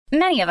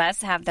Many of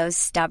us have those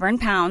stubborn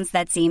pounds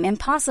that seem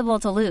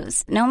impossible to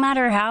lose, no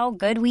matter how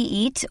good we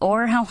eat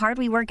or how hard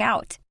we work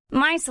out.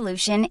 My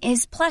solution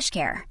is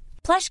PlushCare.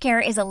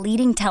 PlushCare is a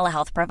leading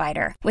telehealth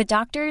provider with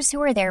doctors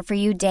who are there for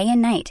you day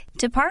and night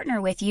to partner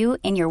with you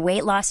in your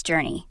weight loss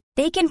journey.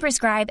 They can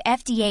prescribe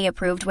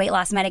FDA-approved weight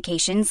loss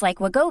medications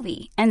like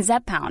Wegovy and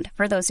Zepbound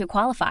for those who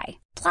qualify.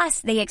 Plus,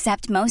 they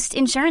accept most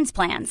insurance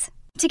plans.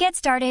 To get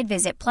started,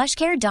 visit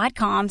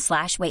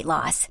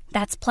plushcare.com/weightloss.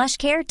 That's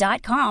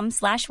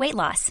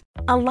plushcare.com/weightloss.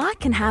 A lot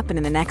can happen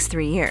in the next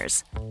 3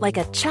 years. Like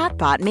a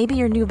chatbot may be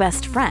your new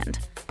best friend.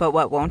 But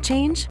what won't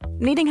change?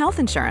 Needing health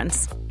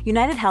insurance.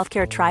 United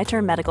Healthcare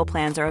Tri-Term Medical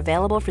Plans are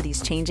available for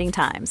these changing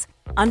times.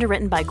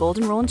 Underwritten by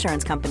Golden Rule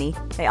Insurance Company,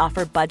 they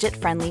offer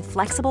budget-friendly,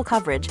 flexible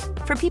coverage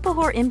for people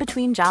who are in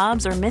between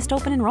jobs or missed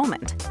open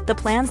enrollment. The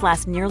plans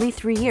last nearly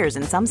 3 years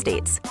in some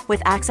states,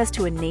 with access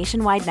to a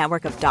nationwide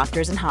network of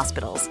doctors and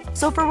hospitals.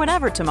 So for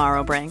whatever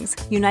tomorrow brings,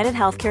 United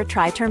Healthcare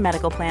Tri-Term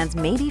Medical Plans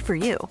may be for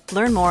you.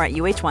 Learn more at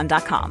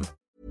uh1.com.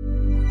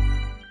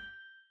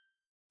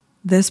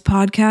 This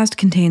podcast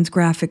contains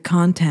graphic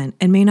content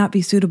and may not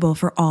be suitable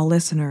for all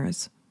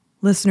listeners.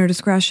 Listener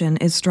discretion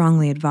is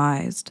strongly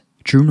advised.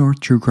 True North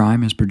True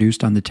Crime is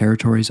produced on the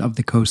territories of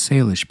the Coast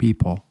Salish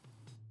people.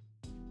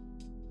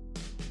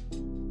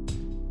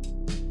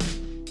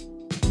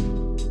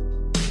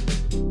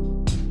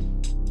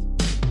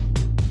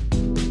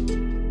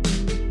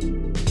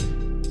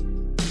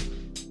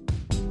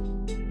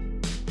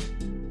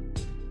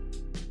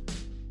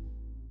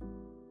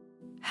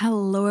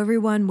 Hello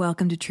everyone,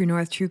 welcome to True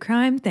North True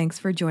Crime. Thanks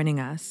for joining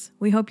us.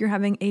 We hope you're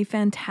having a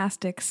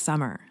fantastic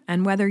summer.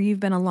 And whether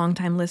you've been a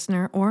longtime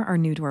listener or are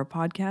new to our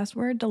podcast,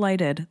 we're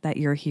delighted that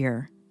you're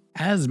here.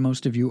 As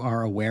most of you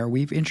are aware,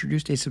 we've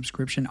introduced a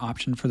subscription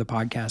option for the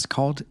podcast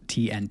called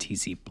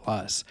TNTC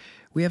Plus.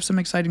 We have some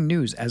exciting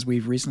news as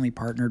we've recently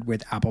partnered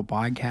with Apple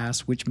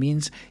Podcasts, which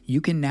means you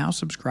can now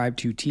subscribe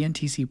to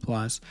TNTC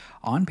Plus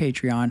on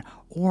Patreon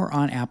or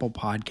on Apple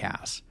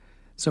Podcasts.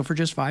 So for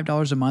just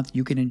 $5 a month,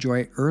 you can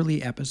enjoy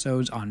early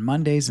episodes on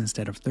Mondays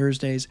instead of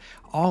Thursdays.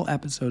 All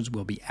episodes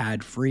will be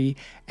ad-free,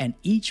 and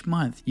each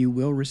month you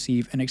will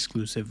receive an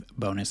exclusive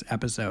bonus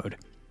episode.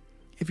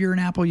 If you're an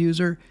Apple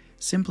user,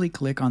 simply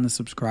click on the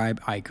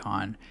subscribe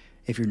icon.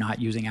 If you're not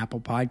using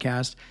Apple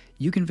Podcasts,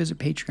 you can visit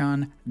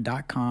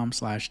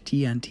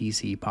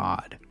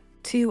patreon.com/TNTCpod.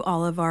 To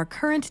all of our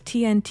current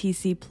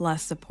TNTC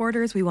Plus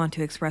supporters, we want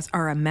to express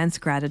our immense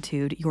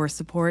gratitude. Your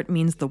support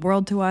means the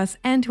world to us,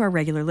 and to our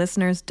regular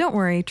listeners, don't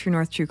worry, True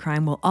North True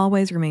Crime will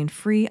always remain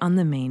free on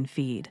the main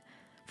feed.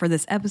 For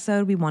this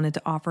episode, we wanted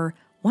to offer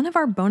one of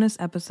our bonus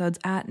episodes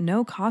at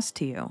no cost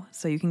to you,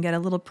 so you can get a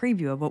little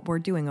preview of what we're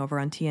doing over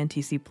on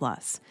TNTC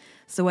Plus.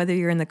 So whether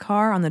you're in the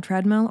car, on the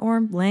treadmill, or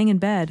laying in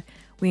bed,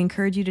 we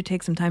encourage you to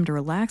take some time to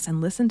relax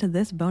and listen to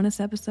this bonus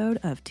episode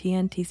of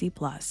TNTC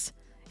Plus.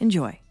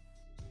 Enjoy.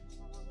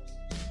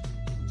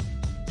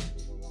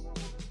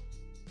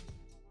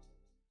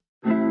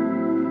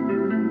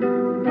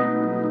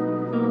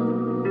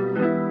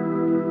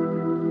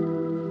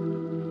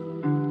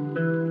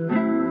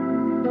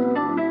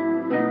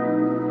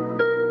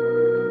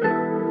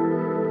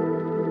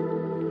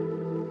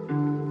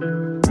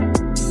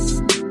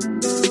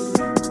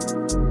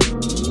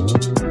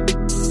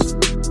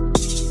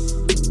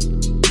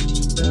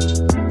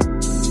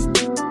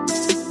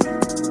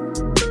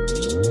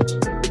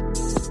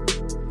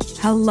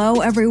 Hello,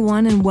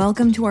 everyone, and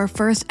welcome to our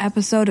first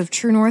episode of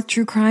True North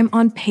True Crime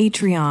on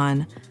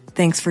Patreon.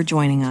 Thanks for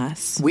joining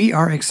us. We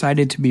are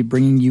excited to be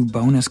bringing you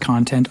bonus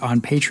content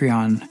on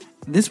Patreon.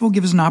 This will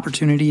give us an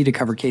opportunity to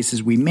cover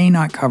cases we may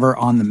not cover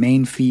on the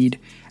main feed,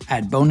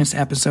 add bonus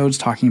episodes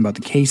talking about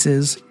the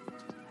cases,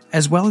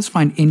 as well as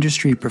find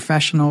industry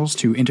professionals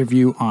to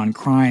interview on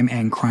crime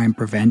and crime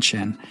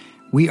prevention.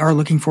 We are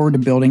looking forward to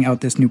building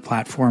out this new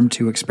platform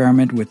to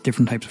experiment with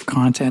different types of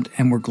content,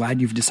 and we're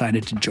glad you've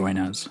decided to join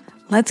us.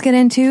 Let's get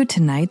into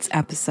tonight's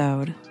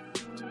episode.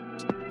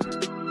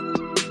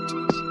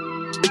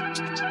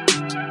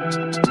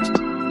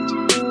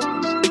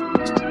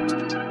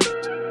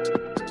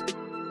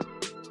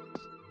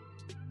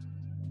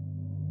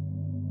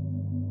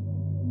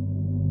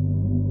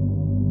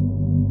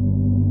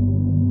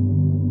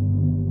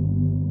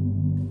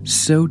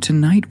 So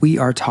tonight we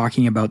are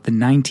talking about the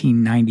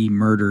 1990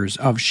 murders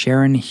of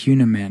Sharon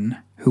Huneman,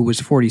 who was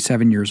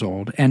 47 years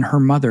old, and her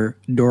mother,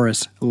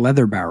 Doris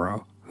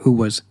Leatherbarrow, who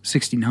was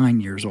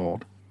 69 years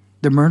old.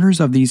 The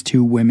murders of these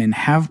two women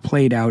have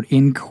played out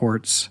in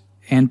courts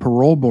and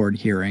parole board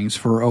hearings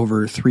for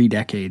over 3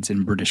 decades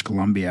in British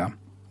Columbia.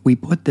 We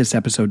put this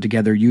episode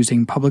together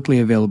using publicly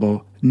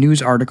available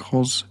news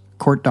articles,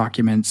 court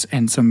documents,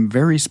 and some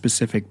very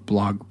specific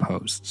blog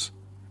posts.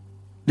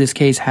 This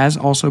case has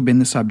also been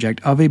the subject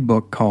of a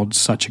book called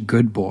Such a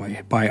Good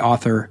Boy by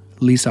author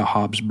Lisa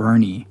Hobbs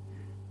Burney.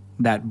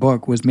 That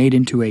book was made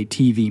into a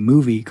TV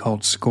movie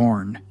called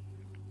Scorn.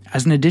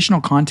 As an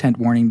additional content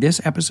warning,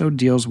 this episode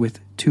deals with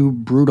 2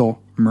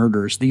 brutal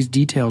murders. These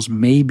details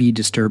may be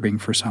disturbing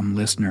for some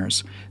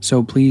listeners,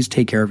 so please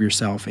take care of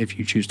yourself if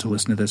you choose to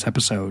listen to this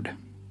episode.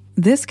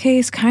 This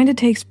case kind of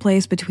takes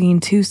place between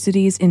two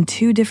cities in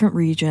two different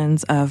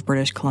regions of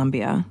British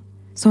Columbia.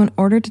 So in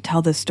order to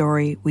tell this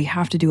story, we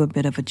have to do a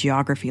bit of a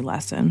geography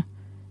lesson.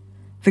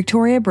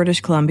 Victoria,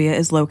 British Columbia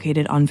is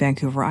located on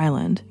Vancouver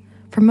Island.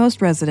 For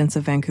most residents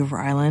of Vancouver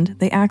Island,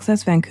 they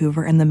access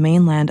Vancouver and the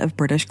mainland of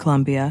British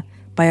Columbia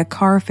by a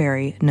car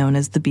ferry known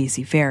as the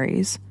BC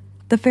Ferries.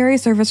 The ferry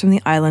service from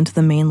the island to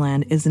the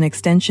mainland is an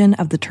extension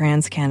of the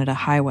Trans-Canada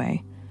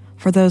Highway.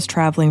 For those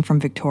traveling from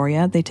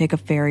Victoria, they take a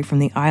ferry from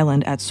the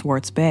island at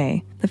Swartz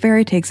Bay. The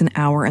ferry takes an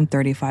hour and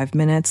 35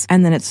 minutes,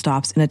 and then it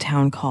stops in a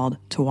town called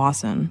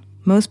Tsawwassen.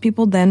 Most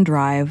people then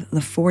drive the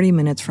 40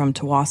 minutes from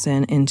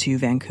Tsawwassen into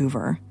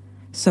Vancouver.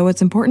 So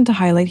it's important to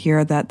highlight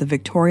here that the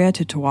Victoria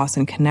to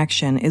Tsawwassen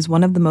connection is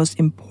one of the most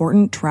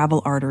important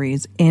travel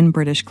arteries in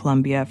British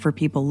Columbia for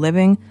people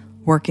living,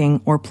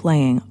 working, or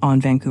playing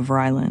on Vancouver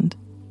Island.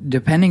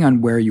 Depending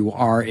on where you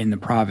are in the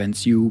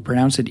province, you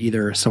pronounce it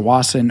either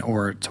Tsawwassen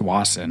or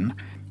Tsawwassen.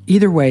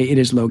 Either way, it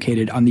is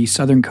located on the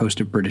southern coast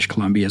of British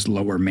Columbia's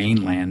lower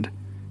mainland,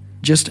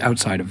 just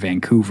outside of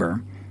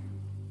Vancouver.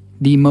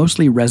 The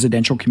mostly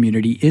residential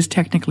community is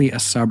technically a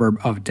suburb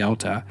of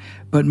Delta,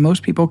 but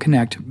most people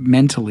connect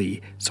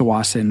mentally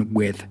Tsawwassen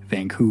with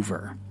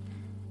Vancouver.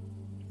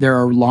 There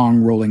are long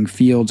rolling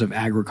fields of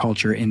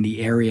agriculture in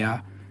the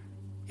area.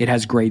 It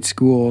has great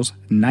schools,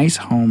 nice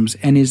homes,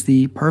 and is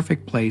the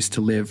perfect place to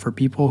live for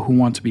people who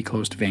want to be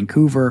close to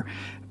Vancouver,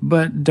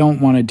 but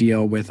don't want to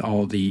deal with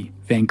all the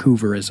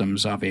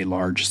Vancouverisms of a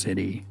large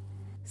city.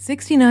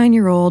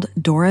 69-year-old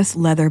Doris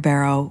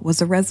Leatherbarrow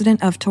was a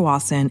resident of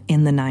Tsawwassen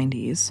in the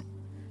 90s.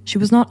 She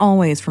was not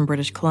always from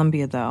British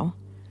Columbia, though.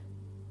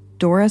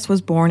 Doris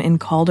was born in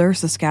Calder,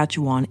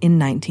 Saskatchewan in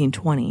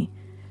 1920.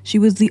 She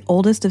was the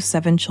oldest of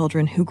 7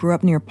 children who grew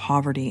up near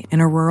poverty in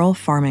a rural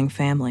farming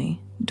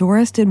family.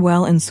 Doris did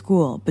well in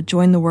school, but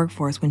joined the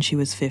workforce when she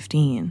was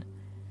 15.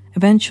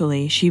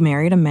 Eventually, she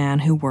married a man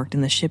who worked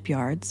in the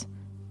shipyards.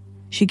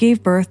 She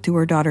gave birth to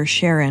her daughter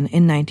Sharon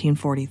in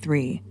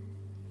 1943.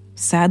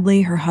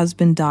 Sadly, her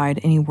husband died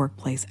in a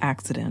workplace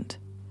accident.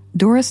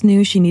 Doris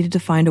knew she needed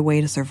to find a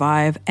way to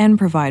survive and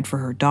provide for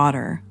her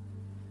daughter.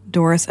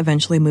 Doris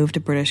eventually moved to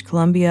British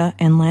Columbia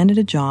and landed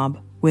a job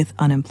with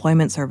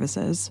unemployment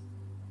services.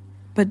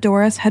 But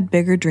Doris had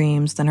bigger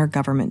dreams than her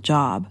government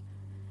job.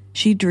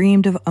 She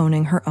dreamed of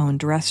owning her own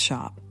dress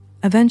shop.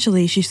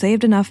 Eventually, she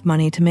saved enough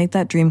money to make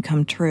that dream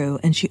come true,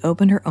 and she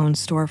opened her own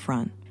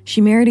storefront.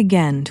 She married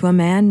again to a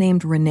man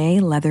named Rene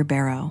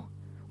Leatherbarrow.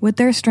 With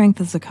their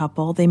strength as a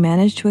couple, they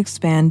managed to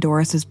expand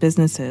Doris's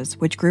businesses,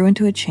 which grew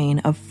into a chain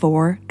of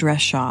 4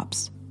 dress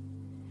shops.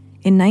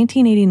 In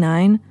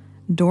 1989,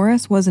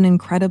 Doris was an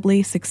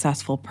incredibly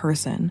successful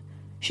person.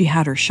 She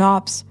had her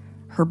shops,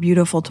 her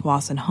beautiful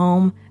Tsawwassen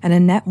home, and a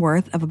net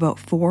worth of about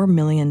 $4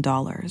 million.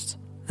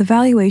 The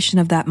valuation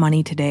of that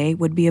money today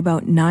would be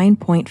about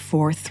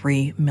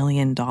 $9.43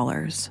 million.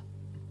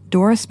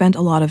 Doris spent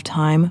a lot of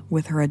time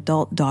with her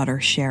adult daughter,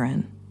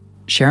 Sharon.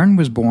 Sharon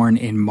was born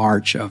in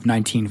March of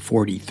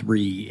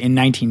 1943. In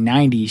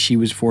 1990, she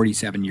was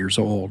 47 years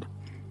old.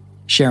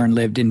 Sharon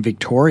lived in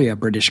Victoria,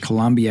 British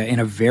Columbia, in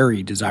a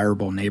very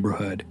desirable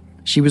neighborhood.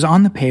 She was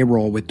on the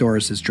payroll with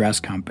Doris's dress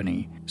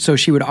company, so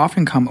she would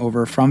often come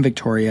over from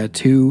Victoria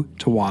to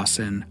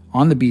Tsawwassen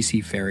on the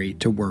BC Ferry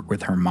to work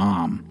with her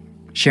mom.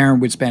 Sharon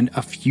would spend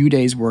a few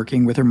days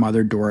working with her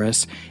mother,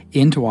 Doris,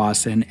 in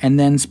Tsawwassen, and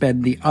then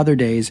spend the other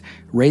days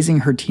raising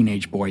her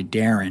teenage boy,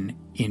 Darren,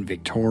 in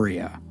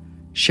Victoria.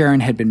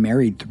 Sharon had been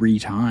married 3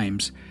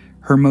 times.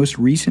 Her most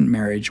recent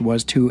marriage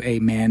was to a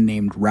man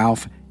named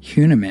Ralph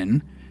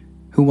Huneman,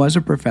 who was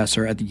a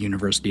professor at the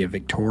University of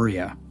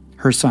Victoria.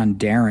 Her son,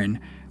 Darren,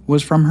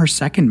 was from her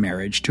second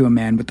marriage to a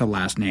man with the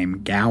last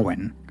name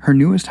Gowan. Her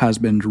newest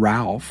husband,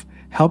 Ralph,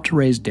 helped to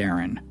raise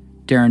Darren.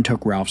 Darren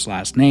took Ralph's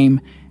last name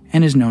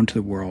and is known to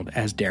the world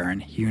as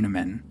Darren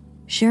Huneman.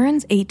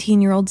 Sharon's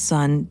 18-year-old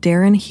son,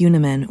 Darren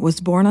Huneman,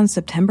 was born on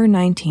September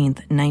 19,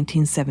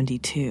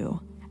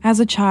 1972. As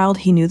a child,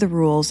 he knew the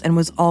rules and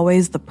was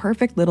always the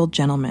perfect little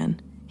gentleman.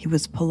 He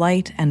was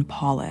polite and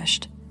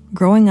polished.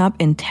 Growing up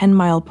in 10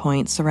 Mile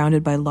Point,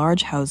 surrounded by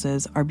large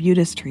houses,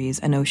 arbutus trees,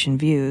 and ocean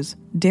views,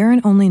 Darren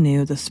only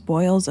knew the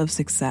spoils of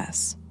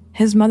success.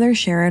 His mother,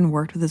 Sharon,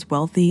 worked with his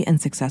wealthy and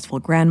successful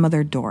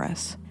grandmother,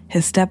 Doris.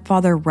 His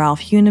stepfather,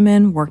 Ralph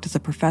Huneman, worked as a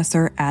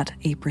professor at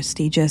a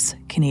prestigious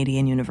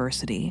Canadian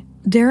university.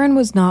 Darren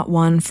was not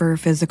one for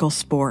physical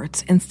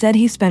sports. Instead,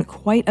 he spent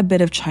quite a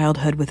bit of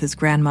childhood with his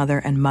grandmother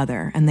and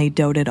mother, and they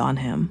doted on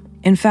him.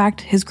 In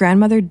fact, his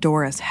grandmother,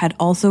 Doris, had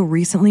also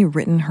recently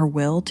written her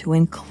will to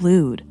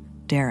include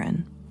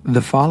Darren.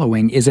 The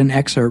following is an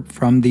excerpt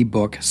from the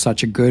book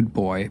Such a Good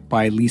Boy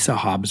by Lisa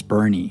Hobbs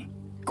Burney.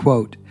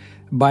 Quote,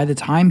 "By the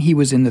time he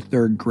was in the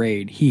 3rd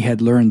grade, he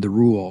had learned the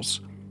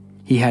rules.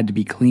 He had to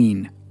be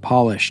clean,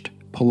 polished,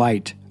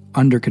 polite,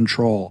 under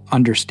control,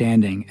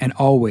 understanding, and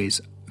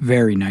always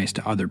very nice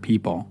to other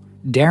people.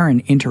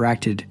 Darren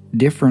interacted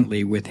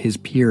differently with his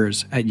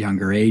peers at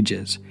younger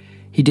ages.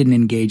 He didn't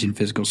engage in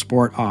physical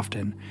sport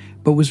often,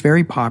 but was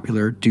very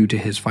popular due to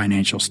his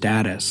financial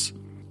status.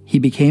 he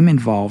became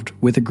involved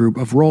with a group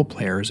of role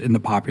players in the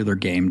popular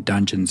game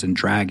Dungeons &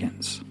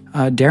 Dragons.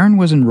 Darren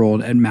was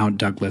enrolled at Mount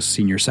Douglas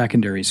Senior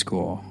Secondary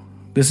School.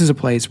 This is a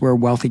place where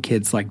wealthy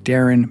kids like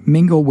Darren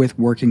mingle with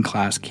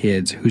working-class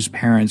kids whose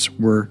parents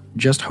were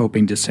just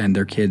hoping to send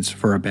their kids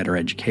for a better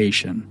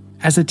education.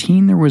 As a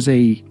teen, there was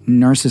a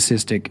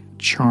narcissistic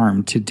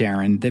charm to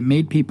Darren that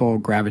made people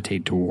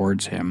gravitate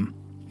towards him.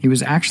 He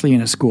was actually in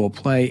a school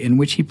play in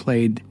which he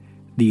played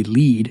the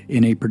lead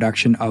in a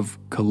production of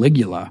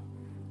Caligula.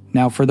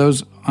 Now, for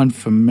those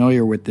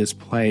unfamiliar with this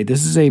play,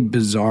 this is a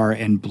bizarre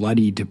and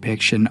bloody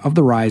depiction of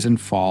the rise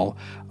and fall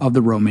of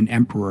the Roman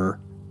Emperor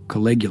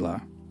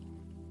Caligula.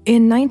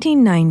 In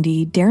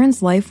 1990,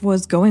 Darren's life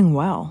was going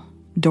well.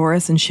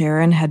 Doris and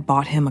Sharon had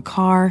bought him a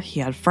car,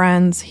 he had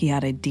friends, he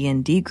had a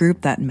D&D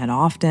group that met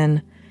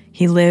often,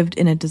 he lived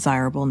in a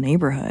desirable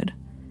neighborhood.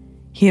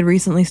 He had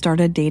recently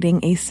started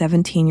dating a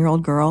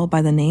 17-year-old girl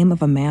by the name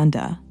of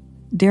Amanda.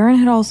 Darren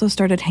had also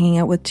started hanging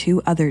out with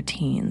two other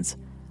teens.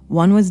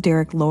 One was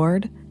Derek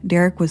Lord.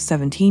 Derek was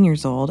 17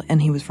 years old,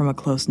 and he was from a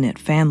close-knit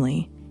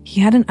family.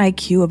 He had an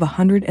IQ of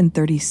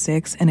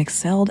 136 and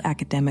excelled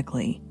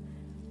academically.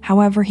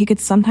 However, he could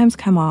sometimes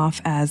come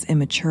off as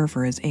immature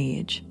for his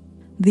age.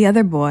 The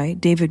other boy,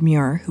 David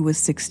Muir, who was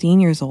 16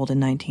 years old in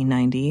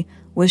 1990,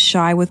 was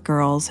shy with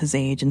girls his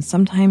age and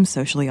sometimes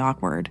socially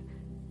awkward.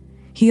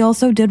 He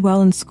also did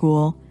well in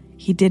school.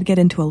 He did get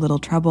into a little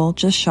trouble,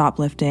 just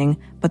shoplifting,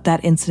 but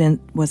that incident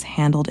was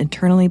handled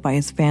internally by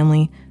his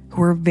family, who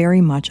were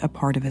very much a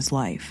part of his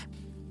life.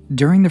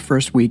 During the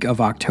first week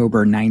of October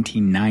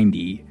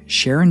 1990,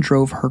 Sharon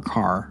drove her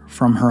car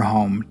from her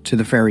home to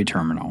the ferry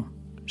terminal.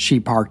 She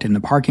parked in the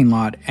parking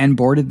lot and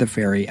boarded the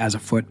ferry as a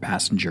foot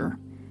passenger.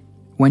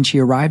 When she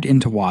arrived in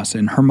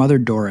Tsawwassen, her mother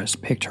Doris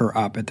picked her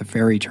up at the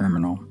ferry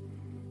terminal.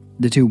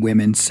 The two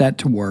women set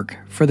to work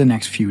for the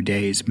next few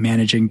days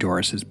managing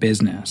Doris's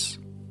business.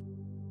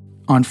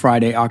 On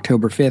Friday,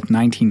 October 5th,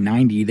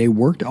 1990, they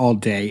worked all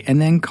day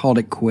and then called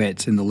it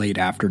quits in the late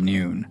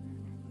afternoon.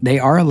 They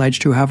are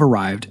alleged to have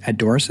arrived at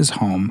Doris's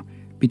home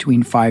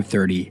between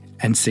 5:30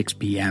 and 6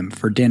 p.m.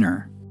 for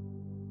dinner.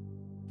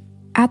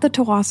 At the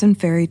Tsawwassen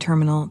ferry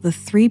terminal, the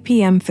 3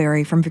 p.m.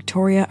 ferry from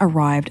Victoria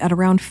arrived at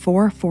around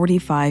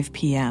 4:45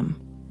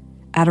 p.m.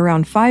 At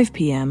around 5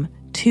 p.m.,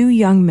 two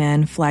young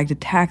men flagged a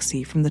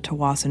taxi from the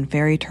Tsawwassen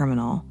ferry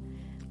terminal.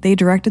 They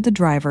directed the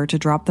driver to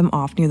drop them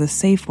off near the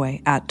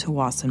Safeway at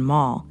Tsawwassen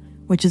Mall,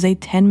 which is a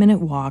 10-minute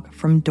walk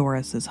from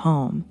Doris's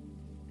home.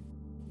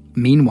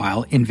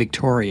 Meanwhile, in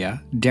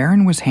Victoria,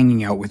 Darren was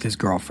hanging out with his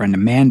girlfriend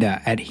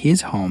Amanda at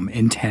his home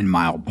in 10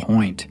 Mile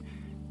Point.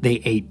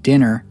 They ate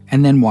dinner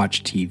and then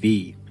watched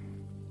TV.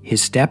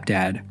 His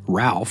stepdad,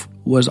 Ralph,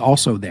 was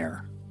also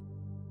there.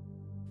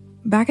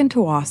 Back in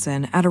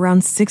Tsawwassen, at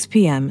around 6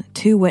 p.m.,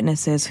 two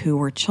witnesses who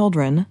were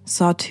children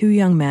saw two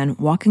young men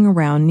walking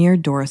around near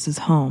Doris's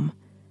home.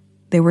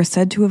 They were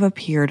said to have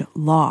appeared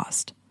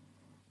lost.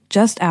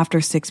 Just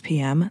after 6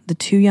 p.m., the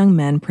two young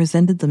men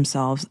presented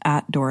themselves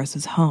at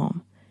Doris's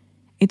home.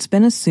 It's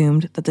been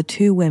assumed that the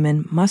two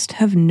women must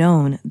have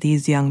known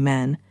these young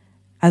men,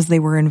 as they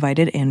were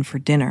invited in for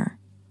dinner.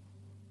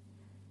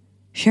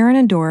 Sharon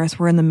and Doris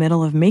were in the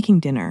middle of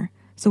making dinner,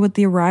 so with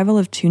the arrival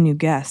of two new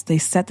guests, they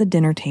set the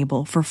dinner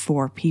table for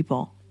 4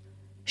 people.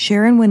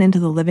 Sharon went into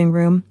the living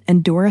room,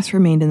 and Doris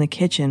remained in the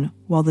kitchen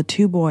while the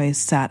two boys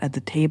sat at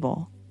the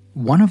table.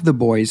 One of the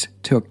boys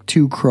took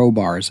 2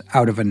 crowbars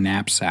out of a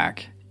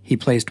knapsack. He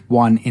placed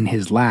one in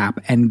his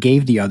lap and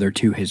gave the other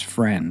to his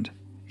friend.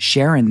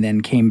 Sharon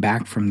then came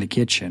back from the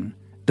kitchen.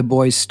 The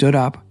boys stood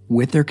up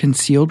with their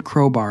concealed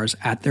crowbars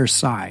at their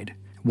side.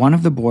 One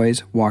of the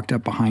boys walked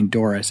up behind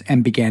Doris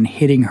and began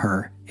hitting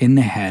her in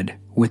the head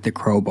with the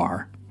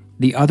crowbar.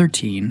 The other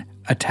teen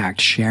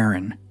attacked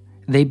Sharon.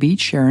 They beat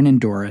Sharon and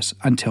Doris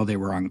until they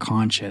were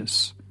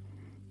unconscious.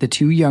 The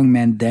two young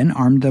men then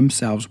armed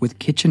themselves with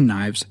kitchen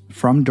knives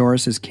from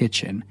Doris's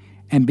kitchen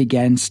and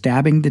began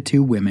stabbing the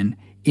two women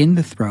in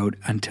the throat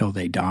until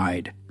they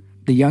died.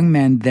 The young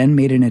men then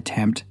made an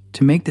attempt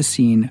to make the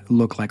scene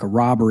look like a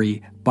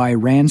robbery by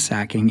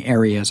ransacking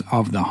areas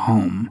of the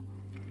home.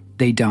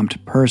 They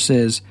dumped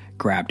purses,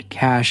 grabbed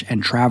cash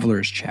and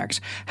traveler's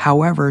checks.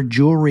 However,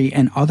 jewelry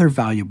and other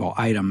valuable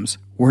items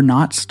were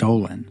not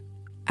stolen.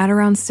 At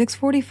around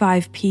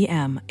 6:45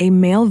 p.m., a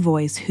male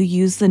voice who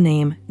used the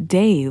name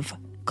Dave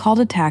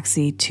called a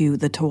taxi to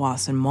the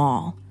Tsawwassen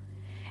Mall.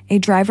 A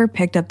driver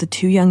picked up the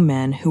two young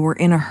men who were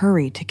in a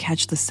hurry to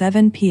catch the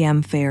 7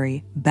 p.m.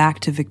 ferry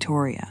back to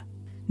Victoria.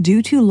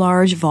 Due to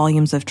large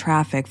volumes of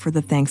traffic for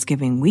the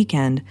Thanksgiving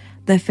weekend,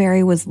 the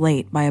ferry was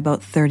late by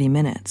about 30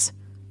 minutes.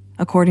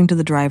 According to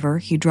the driver,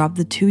 he dropped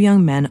the two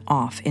young men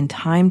off in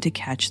time to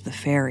catch the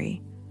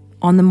ferry.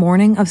 On the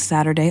morning of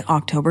Saturday,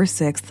 October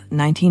 6,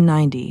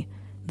 1990,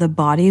 the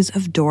bodies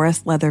of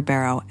Doris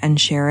Leatherbarrow and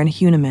Sharon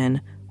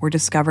Huneman were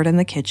discovered in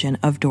the kitchen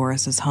of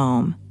Doris's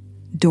home.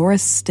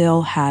 Doris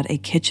still had a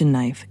kitchen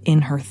knife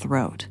in her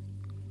throat.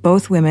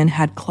 Both women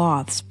had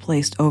cloths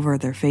placed over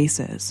their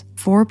faces.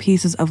 4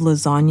 pieces of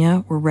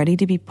lasagna were ready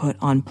to be put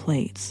on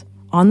plates.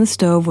 On the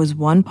stove was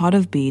 1 pot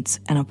of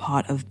beets and a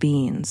pot of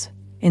beans.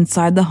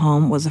 Inside the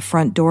home was a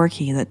front door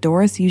key that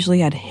Doris usually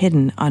had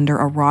hidden under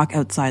a rock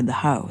outside the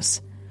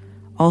house.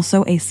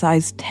 Also, a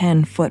size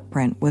 10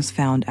 footprint was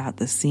found at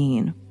the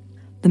scene.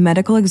 The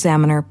medical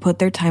examiner put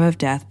their time of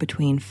death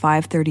between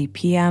 5:30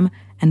 p.m.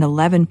 and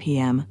 11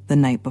 p.m. the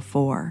night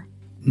before.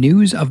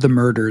 News of the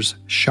murders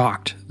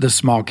shocked the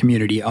small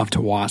community of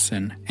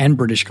Tsawwassen and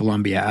British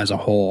Columbia as a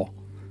whole.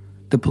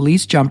 The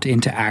police jumped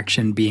into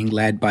action, being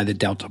led by the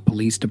Delta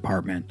Police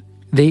Department.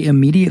 They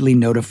immediately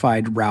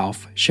notified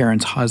Ralph,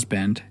 Sharon's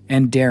husband,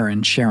 and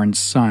Darren, Sharon's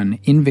son,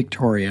 in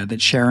Victoria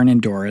that Sharon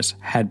and Doris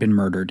had been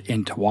murdered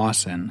in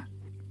Tsawwassen.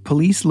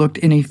 Police looked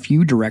in a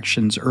few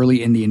directions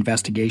early in the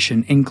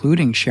investigation,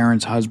 including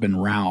Sharon's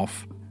husband,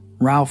 Ralph.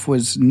 Ralph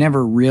was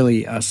never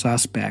really a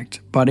suspect,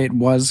 but it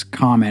was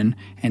common,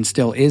 and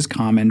still is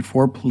common,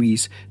 for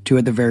police to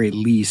at the very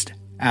least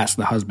ask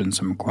the husband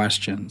some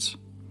questions.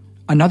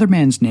 Another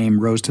man's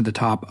name rose to the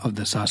top of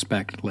the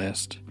suspect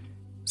list.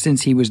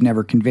 Since he was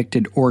never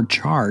convicted or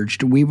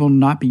charged, we will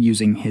not be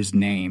using his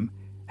name.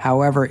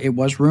 However, it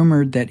was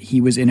rumored that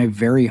he was in a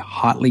very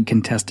hotly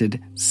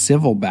contested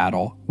civil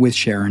battle with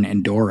Sharon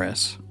and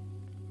Doris.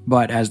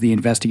 But as the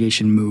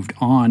investigation moved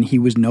on, he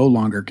was no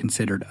longer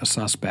considered a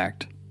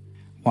suspect.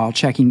 While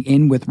checking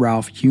in with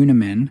Ralph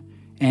Heunemann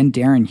and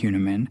Darren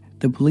Heunemann,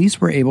 the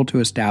police were able to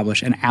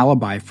establish an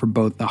alibi for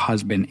both the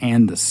husband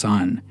and the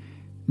son.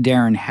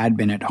 Darren had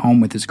been at home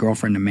with his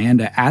girlfriend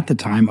Amanda at the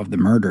time of the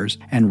murders,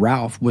 and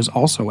Ralph was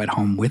also at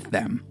home with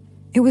them.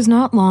 It was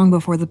not long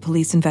before the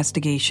police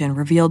investigation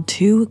revealed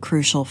two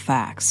crucial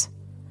facts.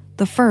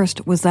 The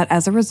first was that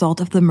as a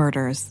result of the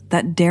murders,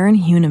 that Darren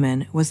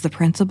Heunemann was the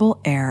principal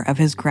heir of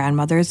his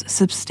grandmother's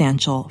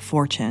substantial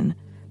fortune.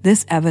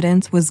 This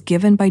evidence was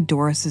given by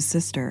Doris's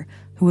sister,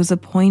 who was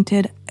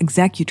appointed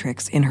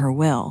executrix in her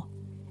will.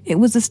 It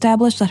was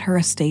established that her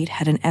estate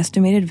had an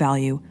estimated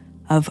value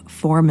of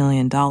 $4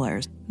 million,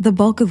 the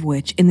bulk of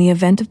which, in the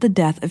event of the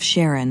death of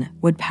Sharon,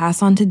 would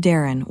pass on to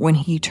Darren when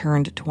he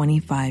turned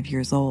 25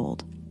 years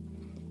old.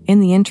 In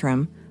the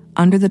interim,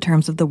 under the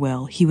terms of the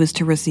will, he was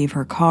to receive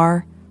her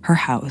car, her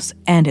house,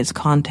 and its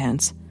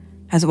contents,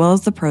 as well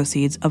as the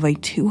proceeds of a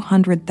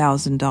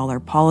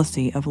 $200,000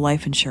 policy of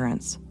life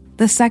insurance.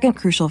 The second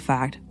crucial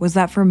fact was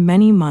that for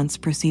many months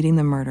preceding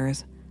the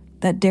murders,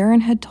 that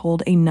Darren had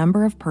told a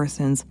number of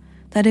persons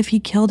that if he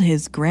killed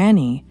his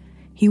granny,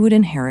 he would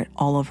inherit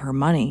all of her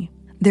money.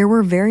 There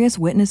were various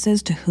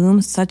witnesses to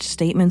whom such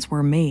statements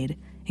were made,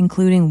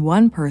 including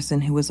one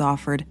person who was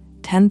offered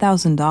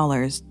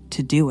 $10,000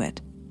 to do it.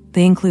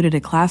 They included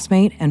a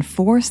classmate and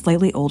 4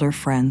 slightly older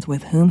friends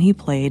with whom he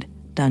played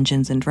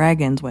Dungeons and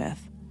Dragons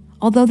with.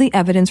 Although the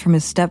evidence from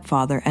his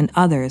stepfather and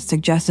others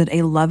suggested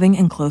a loving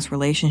and close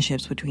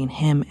relationships between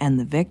him and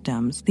the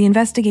victims, the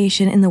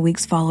investigation in the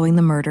weeks following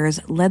the murders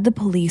led the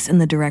police in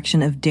the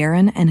direction of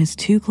Darren and his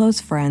 2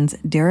 close friends,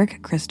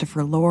 Derek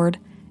Christopher Lord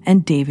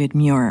and David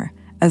Muir,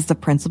 as the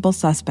principal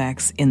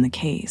suspects in the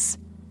case.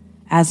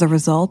 As a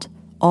result,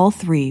 all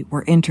 3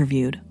 were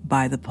interviewed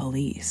by the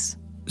police.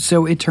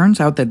 So it turns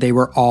out that they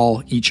were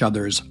all each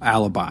other's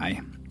alibi.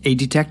 A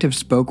detective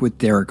spoke with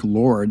Derek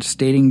Lord,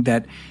 stating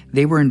that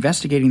they were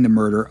investigating the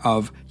murder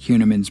of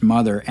Heunemann's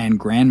mother and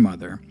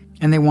grandmother,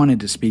 and they wanted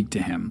to speak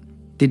to him.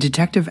 The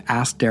detective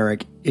asked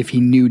Derek if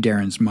he knew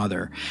Darren's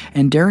mother,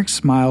 and Derek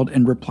smiled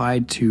and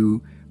replied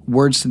to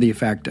words to the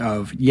effect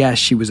of, "Yes,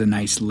 she was a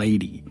nice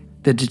lady."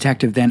 The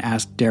detective then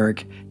asked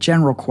Derek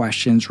general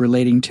questions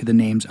relating to the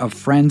names of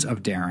friends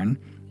of Darren,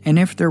 and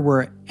if there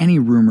were any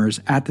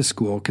rumors at the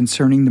school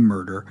concerning the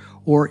murder,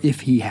 or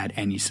if he had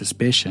any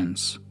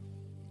suspicions.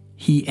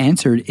 He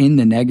answered in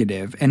the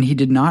negative, and he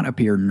did not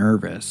appear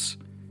nervous.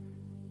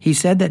 He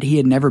said that he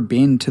had never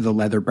been to the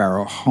Leather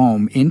Barrow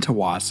home in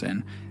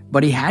Tsawwassen,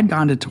 but he had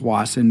gone to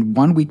Tsawwassen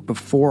 1 week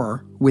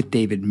before with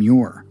David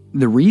Muir.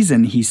 The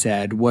reason, he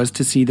said, was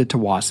to see the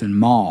Tsawwassen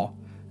Mall.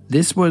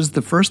 This was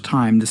the first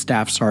time the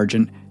staff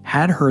sergeant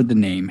had heard the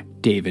name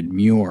David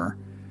Muir.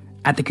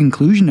 At the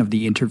conclusion of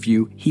the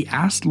interview, he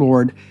asked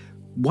Lord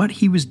what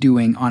he was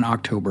doing on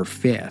October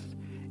 5th,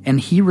 and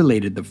he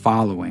related the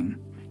following.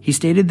 He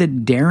stated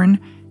that Darren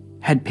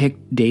had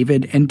picked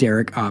David and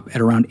Derek up at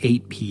around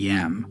 8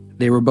 p.m.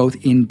 They were both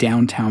in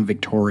downtown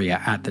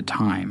Victoria at the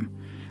time.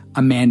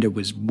 Amanda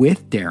was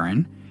with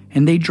Darren,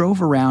 and they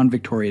drove around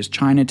Victoria's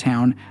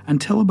Chinatown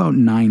until about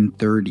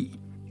 9:30.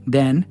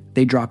 Then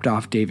they dropped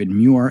off David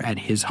Muir at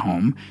his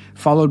home,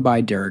 followed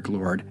by Derek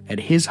Lord at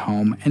his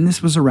home, and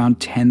this was around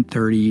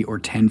 10:30 or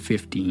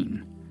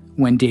 10:15.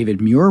 When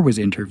David Muir was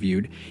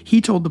interviewed, he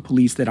told the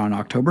police that on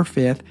October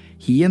 5th,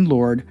 he and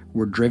Lord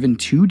were driven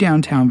to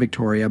downtown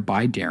Victoria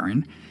by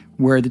Darren,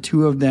 where the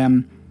two of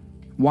them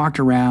walked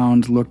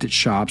around, looked at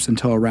shops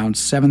until around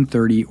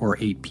 7:30 or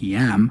 8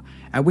 p.m.,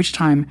 at which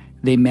time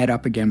they met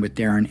up again with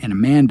Darren and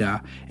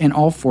Amanda, and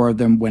all 4 of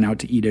them went out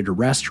to eat at a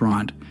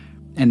restaurant,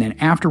 and then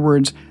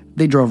afterwards,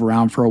 they drove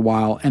around for a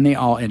while, and they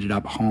all ended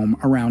up home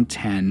around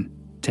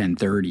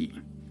 10:30.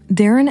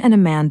 Darren and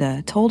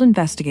Amanda told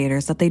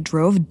investigators that they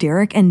drove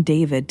Derek and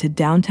David to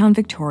downtown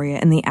Victoria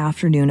in the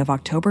afternoon of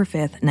October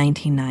 5th,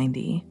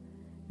 1990.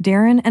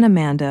 Darren and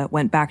Amanda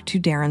went back to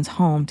Darren's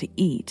home to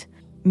eat,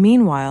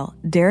 Meanwhile,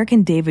 Derek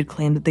and David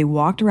claimed that they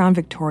walked around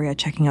Victoria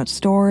checking out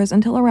stores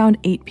until around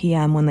 8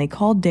 p.m. when they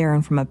called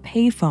Darren from a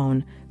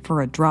payphone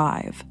for a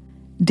drive.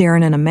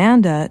 Darren and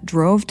Amanda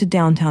drove to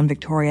downtown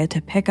Victoria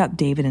to pick up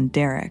David and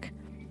Derek.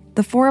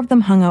 The four of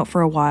them hung out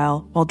for a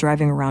while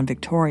driving around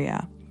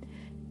Victoria.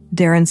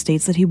 Darren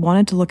states that he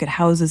wanted to look at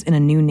houses in a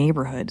new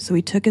neighborhood, so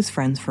he took his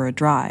friends for a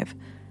drive.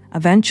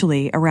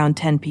 Eventually, around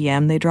 10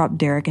 p.m., they dropped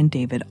Derek and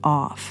David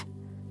off.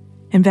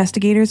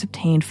 Investigators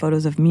obtained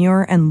photos of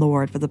Muir and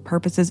Lord for the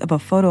purposes of a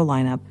photo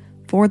lineup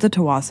for the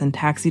Tsawwassen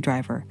taxi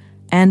driver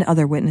and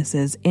other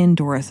witnesses in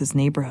Doris's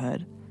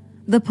neighborhood.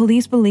 The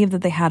police believe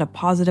that they had a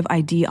positive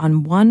ID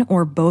on one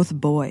or both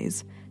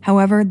boys.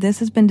 However, this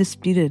has been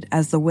disputed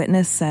as the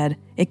witness said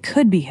it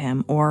could be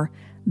him or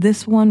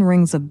this one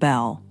rings a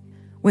bell.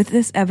 With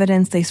this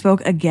evidence, they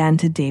spoke again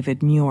to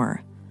David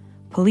Muir.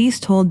 Police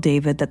told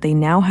David that they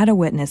now had a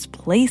witness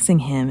placing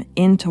him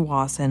in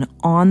Tsawwassen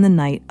on the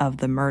night of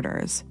the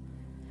murders.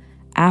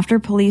 After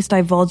police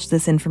divulged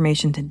this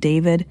information to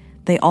David,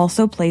 they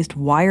also placed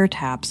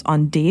wiretaps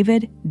on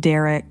David,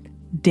 Derek,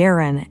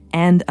 Darren,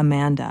 and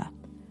Amanda.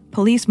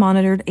 Police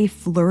monitored a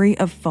flurry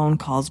of phone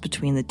calls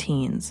between the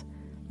teens.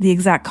 The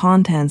exact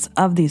contents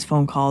of these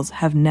phone calls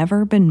have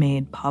never been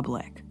made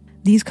public.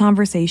 These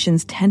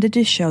conversations tended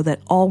to show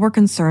that all were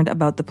concerned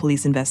about the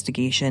police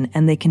investigation,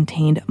 and they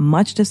contained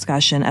much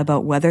discussion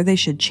about whether they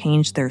should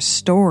change their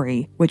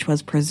story, which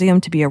was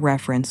presumed to be a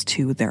reference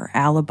to their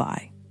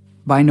alibi.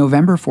 By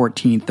November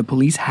 14th, the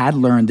police had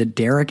learned that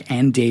Derek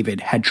and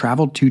David had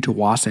traveled to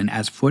Tsawwassen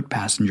as foot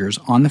passengers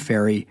on the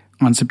ferry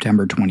on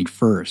September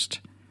 21st,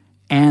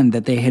 and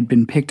that they had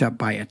been picked up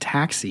by a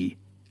taxi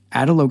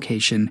at a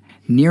location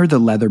near the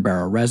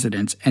Leatherbarrow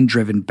residence and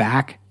driven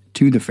back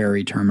to the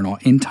ferry terminal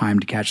in time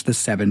to catch the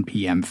 7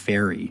 p.m.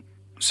 ferry.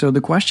 So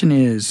the question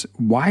is,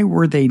 why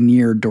were they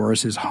near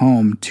Doris's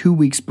home 2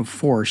 weeks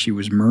before she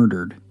was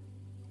murdered?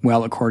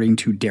 Well, according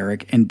to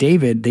Derek and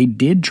David, they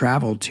did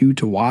travel to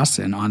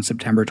Tsawwassen on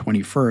September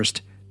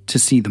 21st to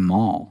see the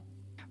mall.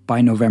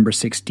 By November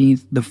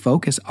 16th, the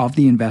focus of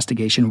the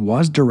investigation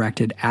was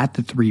directed at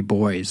the three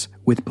boys,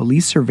 with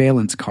police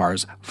surveillance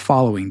cars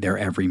following their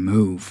every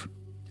move.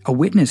 A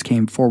witness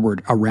came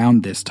forward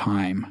around this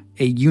time.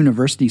 A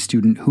university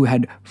student who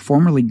had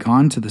formerly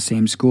gone to the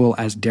same school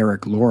as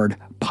Derek Lord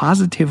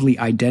positively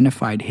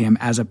identified him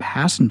as a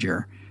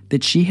passenger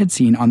that she had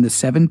seen on the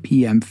 7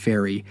 p.m.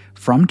 ferry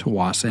from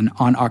Tsawwassen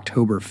on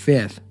October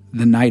 5th,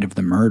 the night of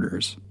the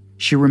murders.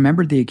 She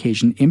remembered the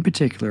occasion in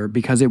particular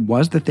because it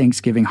was the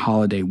Thanksgiving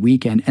holiday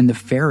weekend and the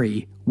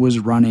ferry was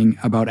running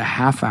about a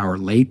half hour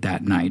late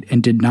that night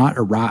and did not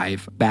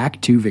arrive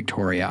back to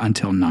Victoria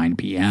until 9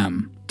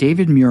 p.m.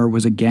 David Muir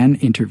was again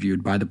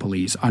interviewed by the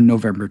police on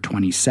November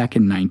 22,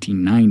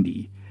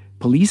 1990.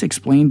 Police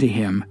explained to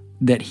him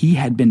that he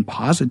had been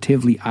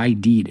positively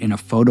ID'd in a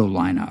photo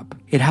lineup.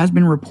 It has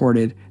been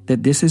reported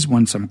that this is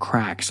when some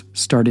cracks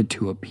started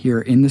to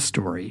appear in the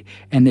story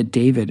and that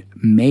David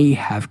may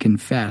have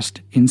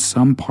confessed in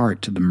some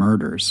part to the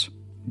murders.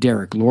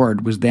 Derek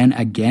Lord was then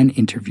again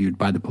interviewed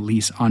by the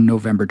police on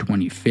November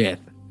 25,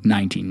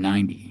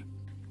 1990.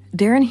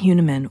 Darren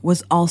Huneman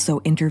was also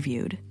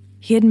interviewed.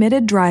 He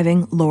admitted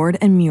driving Lord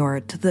and Muir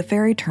to the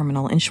ferry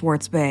terminal in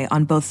Schwartz Bay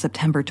on both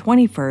September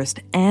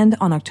 21st and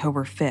on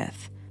October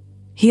 5th.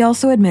 He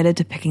also admitted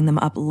to picking them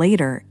up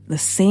later the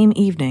same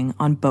evening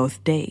on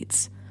both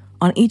dates.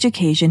 On each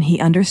occasion, he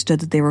understood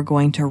that they were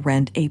going to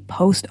rent a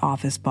post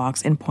office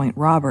box in Point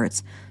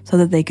Roberts so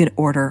that they could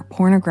order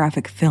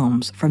pornographic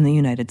films from the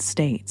United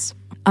States.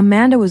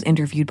 Amanda was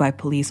interviewed by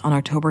police on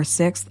October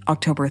 6th,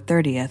 October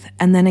 30th,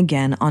 and then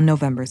again on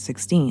November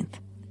 16th.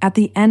 At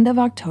the end of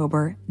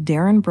October,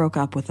 Darren broke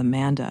up with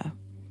Amanda.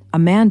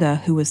 Amanda,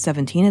 who was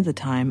 17 at the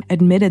time,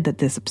 admitted that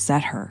this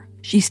upset her.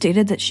 She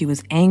stated that she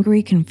was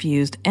angry,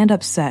 confused, and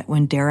upset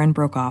when Darren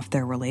broke off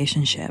their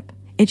relationship.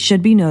 It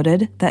should be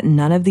noted that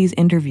none of these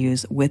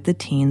interviews with the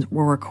teens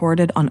were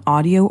recorded on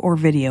audio or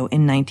video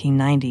in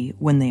 1990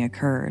 when they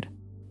occurred.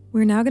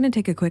 We're now going to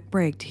take a quick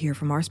break to hear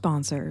from our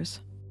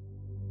sponsors.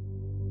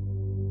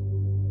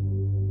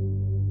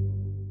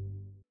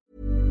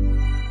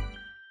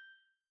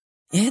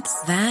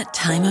 It's that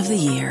time of the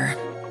year.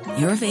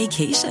 Your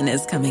vacation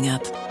is coming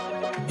up.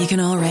 You can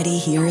already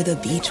hear the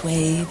beach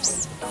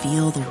waves,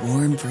 feel the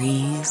warm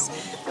breeze,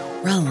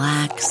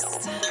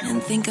 relax,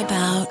 and think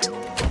about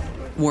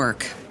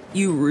work.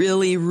 You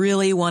really,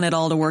 really want it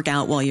all to work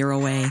out while you're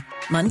away.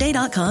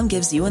 Monday.com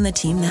gives you and the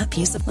team that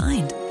peace of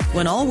mind.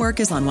 When all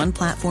work is on one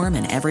platform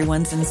and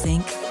everyone's in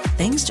sync,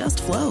 things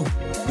just flow.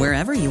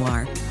 Wherever you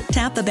are,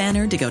 tap the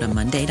banner to go to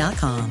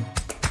Monday.com.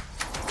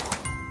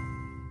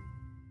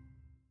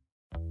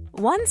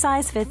 One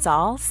size fits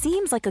all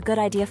seems like a good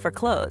idea for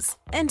clothes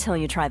until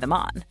you try them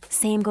on.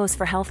 Same goes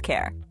for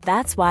healthcare.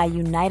 That's why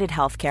United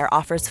Healthcare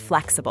offers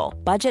flexible,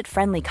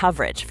 budget-friendly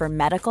coverage for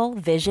medical,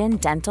 vision,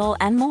 dental,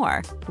 and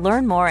more.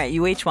 Learn more at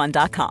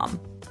uh1.com.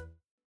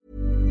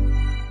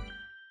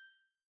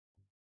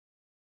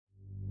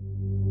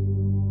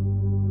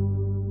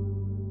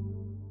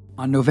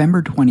 On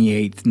November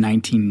 28,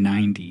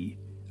 1990,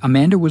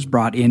 Amanda was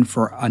brought in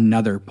for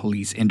another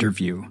police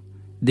interview.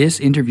 This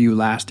interview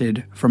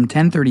lasted from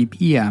 10:30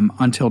 p.m.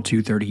 until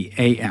 2:30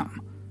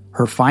 a.m.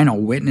 Her final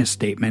witness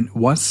statement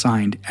was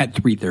signed at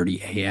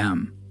 3:30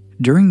 a.m.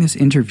 During this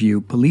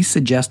interview, police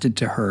suggested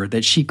to her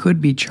that she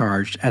could be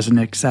charged as an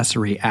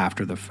accessory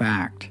after the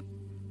fact.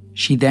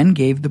 She then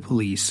gave the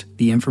police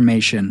the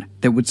information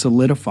that would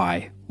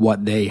solidify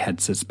what they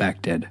had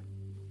suspected.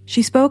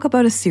 She spoke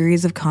about a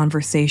series of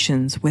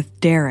conversations with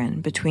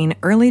Darren between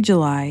early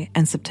July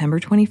and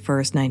September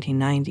 21st,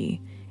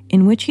 1990,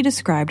 in which he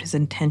described his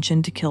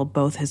intention to kill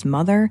both his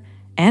mother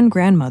and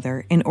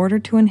grandmother in order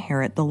to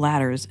inherit the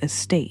latter's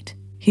estate.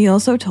 He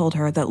also told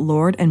her that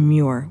Lord and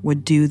Muir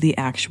would do the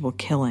actual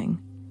killing.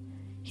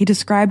 He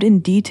described in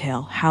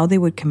detail how they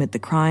would commit the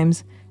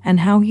crimes and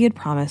how he had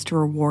promised to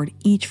reward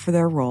each for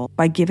their role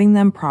by giving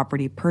them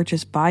property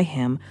purchased by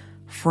him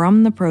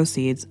from the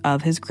proceeds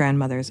of his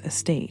grandmother's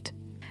estate.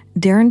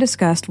 Darren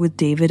discussed with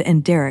David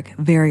and Derek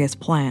various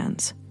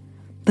plans.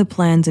 The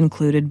plans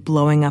included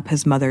blowing up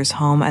his mother's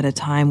home at a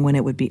time when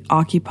it would be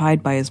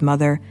occupied by his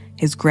mother,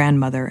 his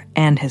grandmother,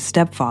 and his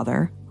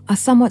stepfather. A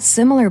somewhat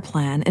similar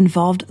plan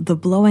involved the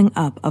blowing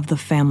up of the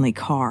family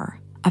car.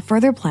 A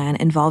further plan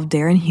involved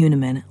Darren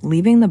Huneman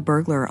leaving the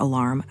burglar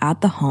alarm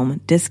at the home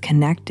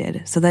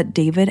disconnected so that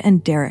David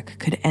and Derek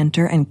could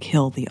enter and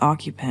kill the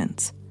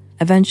occupants.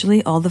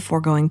 Eventually, all the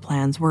foregoing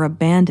plans were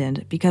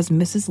abandoned because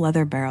Mrs.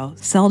 Leatherbarrow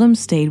seldom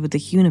stayed with the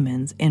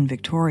Hunemans in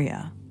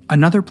Victoria.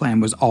 Another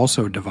plan was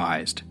also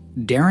devised.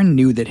 Darren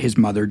knew that his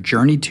mother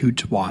journeyed to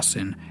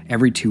Tsawwassen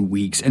every 2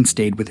 weeks and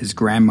stayed with his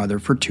grandmother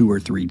for 2 or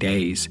 3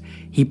 days.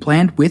 He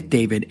planned with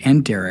David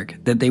and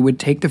Derek that they would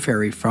take the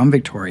ferry from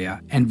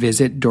Victoria and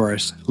visit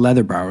Doris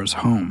Leatherbarrow's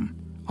home,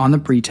 on the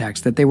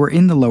pretext that they were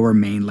in the lower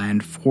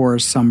mainland for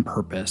some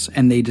purpose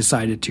and they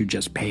decided to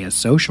just pay a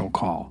social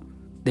call.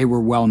 They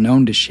were well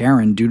known to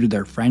Sharon due to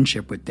their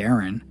friendship with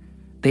Darren.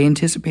 They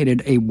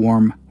anticipated a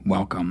warm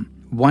welcome.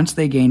 Once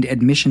they gained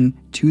admission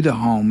to the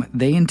home,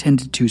 they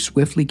intended to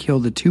swiftly kill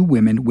the 2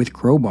 women with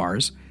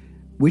crowbars,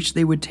 which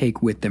they would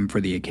take with them for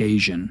the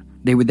occasion.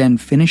 They would then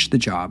finish the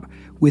job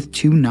with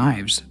 2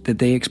 knives that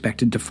they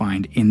expected to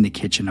find in the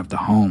kitchen of the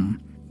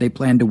home. They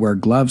planned to wear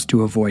gloves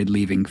to avoid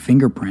leaving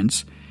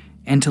fingerprints,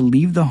 and to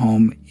leave the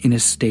home in a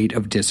state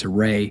of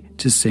disarray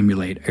to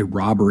simulate a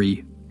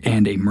robbery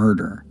and a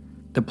murder.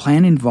 The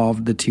plan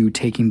involved the 2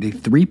 taking the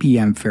 3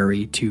 p.m.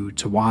 ferry to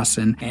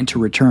Tsawwassen and to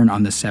return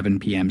on the 7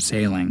 p.m.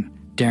 sailing.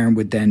 Darren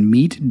would then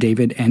meet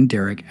David and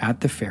Derek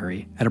at the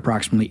ferry at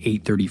approximately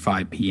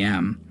 8:35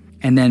 p.m.,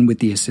 and then with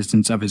the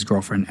assistance of his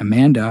girlfriend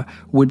Amanda,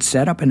 would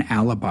set up an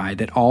alibi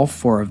that all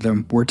 4 of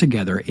them were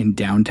together in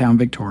downtown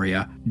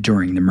Victoria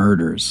during the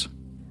murders.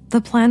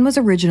 The plan was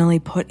originally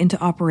put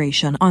into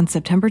operation on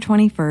September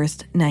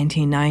 21st,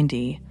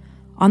 1990.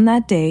 On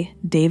that day,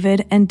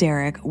 David and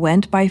Derek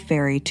went by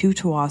ferry to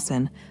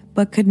Tsawwassen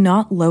but could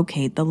not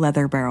locate the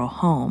Leatherbarrow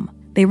home.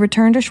 They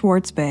returned to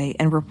Schwartz Bay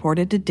and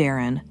reported to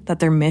Darren that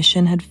their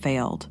mission had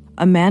failed.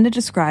 Amanda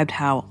described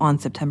how, on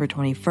September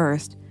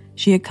 21st,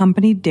 she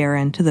accompanied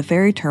Darren to the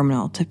ferry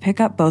terminal to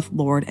pick up both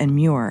Lord and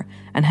Muir,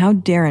 and how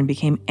Darren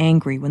became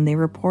angry when they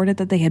reported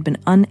that they had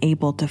been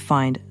unable to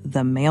find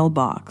the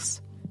mailbox.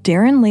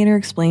 Darren later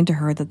explained to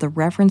her that the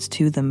reference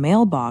to the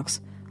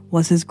mailbox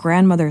was his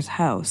grandmother's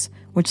house,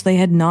 which they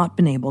had not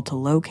been able to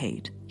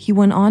locate. He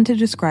went on to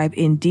describe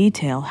in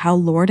detail how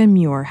Lord and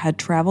Muir had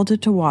traveled to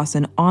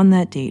Tsawwassen on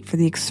that date for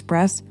the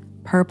express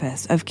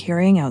purpose of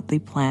carrying out the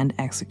planned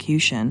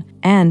execution,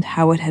 and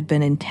how it had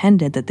been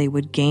intended that they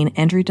would gain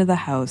entry to the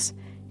house,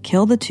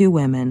 kill the 2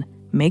 women,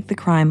 make the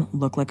crime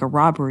look like a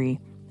robbery,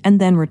 and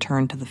then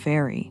return to the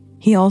ferry.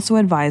 He also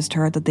advised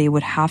her that they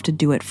would have to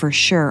do it for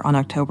sure on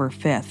October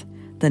 5th,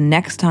 the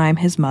next time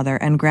his mother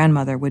and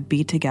grandmother would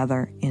be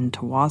together in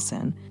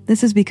Tsawwassen.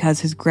 This is because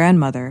his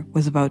grandmother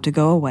was about to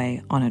go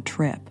away on a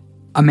trip.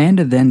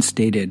 Amanda then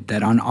stated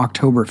that on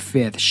October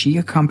 5th, she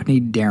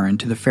accompanied Darren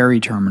to the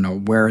ferry terminal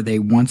where they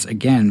once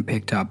again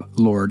picked up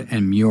Lord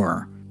and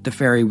Muir. The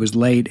ferry was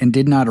late and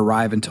did not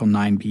arrive until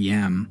 9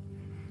 p.m.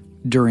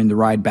 During the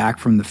ride back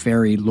from the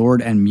ferry,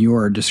 Lord and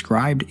Muir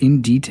described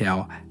in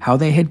detail how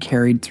they had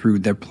carried through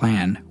their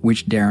plan,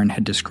 which Darren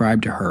had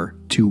described to her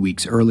 2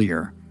 weeks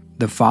earlier.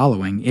 The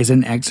following is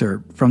an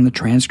excerpt from the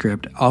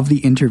transcript of the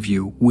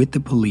interview with the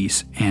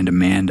police and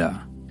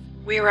Amanda.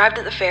 We arrived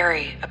at the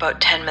ferry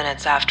about 10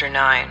 minutes after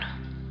 9.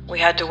 We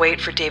had to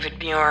wait for David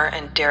Muir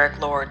and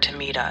Derek Lord to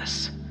meet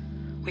us.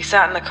 We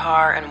sat in the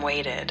car and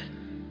waited.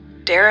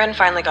 Darren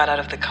finally got out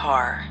of the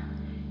car.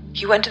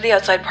 He went to the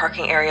outside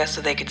parking area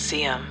so they could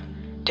see him.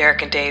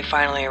 Derek and Dave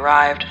finally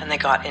arrived and they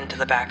got into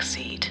the back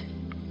seat.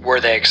 Were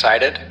they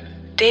excited?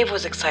 Dave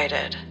was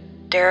excited.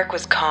 Derek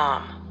was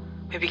calm.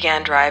 We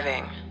began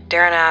driving.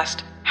 Darren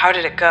asked, "How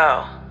did it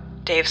go?"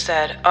 Dave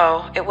said,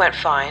 "Oh, it went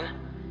fine."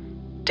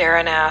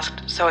 Darren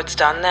asked, "So it's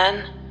done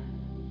then?"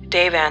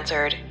 Dave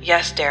answered,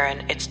 "Yes,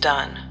 Darren, it's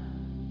done."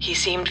 He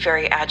seemed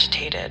very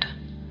agitated.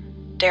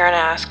 Darren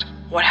asked,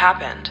 "What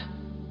happened?"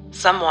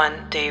 Someone,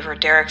 Dave or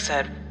Derek,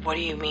 said, "What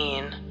do you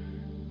mean?"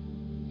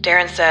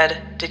 Darren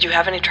said, "Did you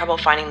have any trouble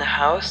finding the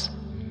house?"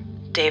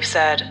 Dave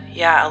said,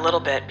 "Yeah, a little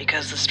bit,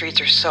 because the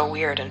streets are so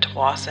weird in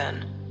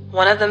Tsawwassen."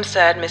 One of them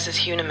said Mrs.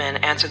 Heunemann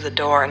answered the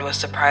door and was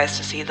surprised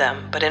to see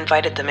them, but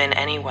invited them in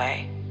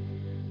anyway.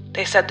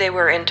 They said they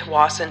were in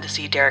Tsawwassen to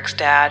see Derek's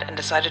dad and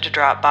decided to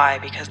drop by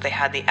because they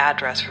had the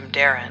address from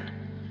Darren.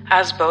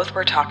 As both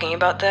were talking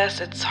about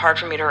this, it's hard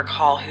for me to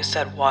recall who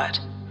said what.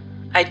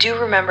 I do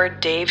remember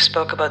Dave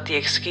spoke about the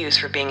excuse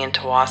for being in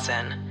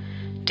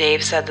Tsawwassen.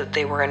 Dave said that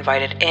they were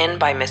invited in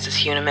by Mrs.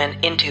 Heunemann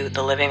into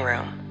the living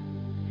room.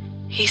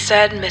 He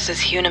said Mrs.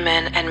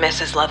 Heunemann and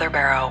Mrs.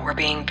 Leatherbarrow were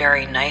being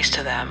very nice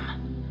to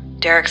them.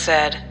 Derek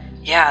said,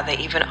 "Yeah, they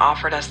even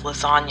offered us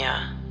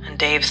lasagna." And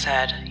Dave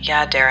said,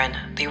 "Yeah,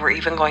 Darren, they were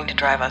even going to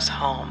drive us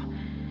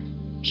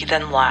home." He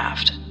then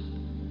laughed.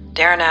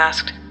 Darren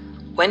asked,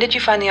 "When did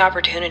you find the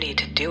opportunity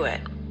to do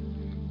it?"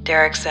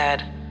 Derek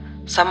said,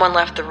 "Someone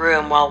left the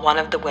room while one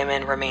of the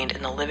women remained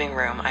in the living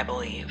room, I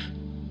believe."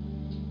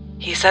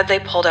 He said they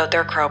pulled out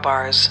their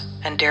crowbars,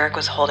 and Derek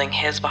was holding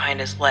his behind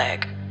his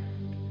leg.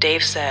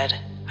 Dave said,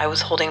 "I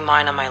was holding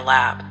mine on my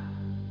lap."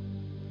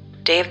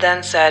 Dave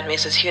then said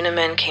Mrs.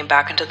 Heunemann came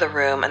back into the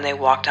room and they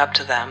walked up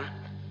to them.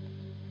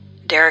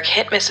 Derek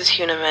hit Mrs.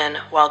 Heunemann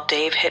while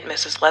Dave hit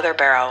Mrs.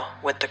 Leatherbarrow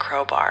with the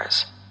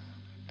crowbars.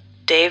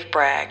 Dave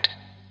bragged,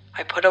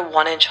 "I put a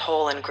 1-inch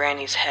hole in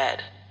Granny's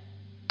head."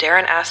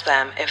 Darren asked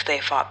them if they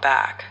fought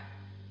back.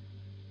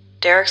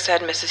 Derek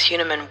said Mrs.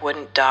 Heunemann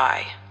wouldn't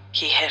die.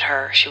 He hit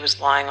her. She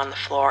was lying on the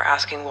floor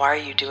asking, "Why are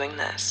you doing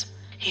this?"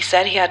 He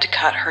said he had to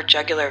cut her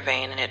jugular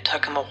vein and it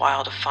took him a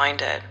while to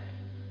find it.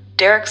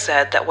 Derek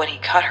said that when he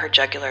cut her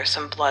jugular,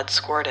 some blood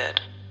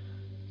squirted.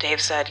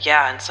 Dave said,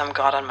 "Yeah, and some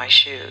got on my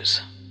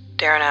shoes."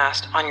 Darren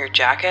asked, "On your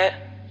jacket?"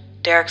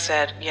 Derek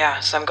said, "Yeah,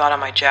 some got on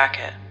my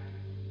jacket."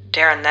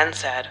 Darren then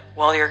said,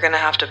 "Well, you're going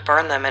to have to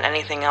burn them and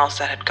anything else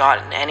that had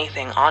gotten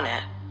anything on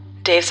it."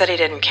 Dave said he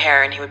didn't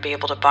care and he would be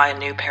able to buy a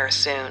new pair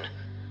soon.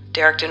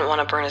 Derek didn't want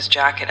to burn his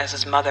jacket as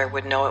his mother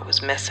would know it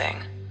was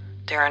missing.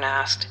 Darren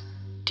asked,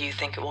 "Do you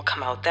think it will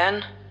come out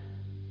then?"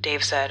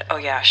 Dave said, "Oh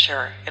yeah,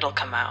 sure, it'll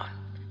come out."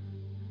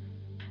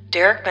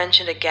 Derek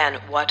mentioned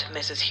again what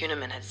Mrs.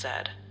 Heunemann had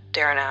said.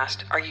 Darren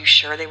asked, "Are you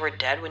sure they were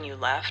dead when you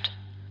left?"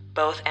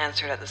 Both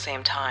answered at the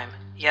same time,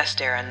 "Yes,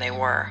 Darren, they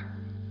were."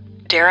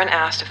 Darren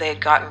asked if they had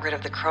gotten rid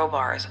of the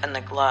crowbars and the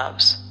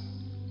gloves.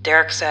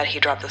 Derek said he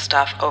dropped the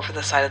stuff over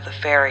the side of the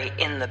ferry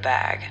in the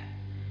bag.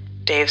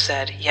 Dave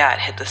said, "Yeah, it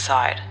hit the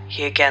side."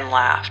 He again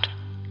laughed.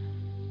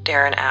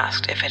 Darren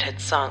asked if it had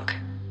sunk.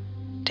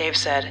 Dave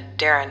said,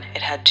 "Darren,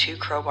 it had 2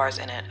 crowbars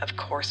in it. Of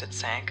course it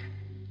sank."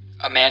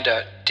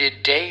 Amanda,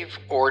 did Dave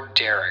or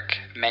Derek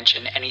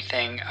mention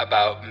anything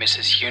about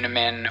Mrs.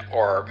 Heunemann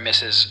or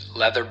Mrs.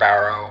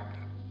 Leatherbarrow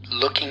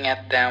looking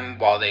at them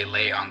while they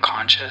lay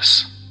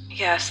unconscious?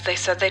 Yes, they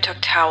said they took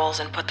towels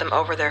and put them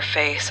over their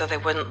face so they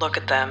wouldn't look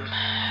at them,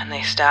 and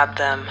they stabbed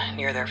them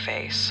near their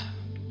face.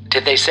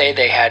 Did they say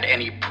they had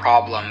any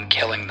problem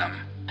killing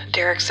them?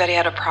 Derek said he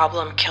had a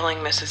problem killing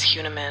Mrs.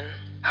 Heunemann.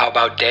 How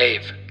about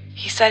Dave?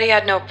 He said he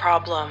had no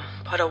problem,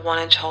 put a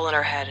 1-inch hole in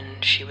her head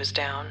and she was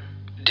down.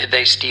 Did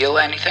they steal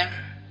anything?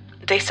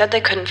 They said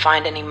they couldn't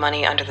find any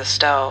money under the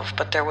stove,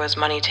 but there was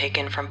money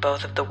taken from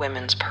both of the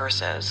women's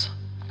purses.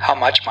 How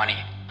much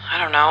money? I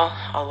don't know,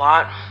 a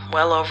lot,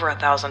 well over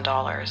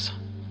 $1,000.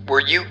 Were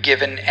you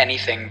given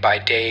anything by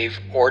Dave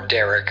or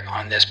Derek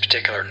on this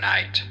particular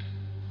night?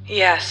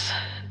 Yes,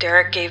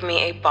 Derek gave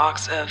me a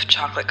box of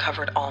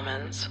chocolate-covered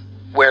almonds.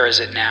 Where is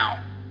it now?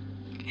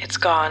 It's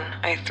gone.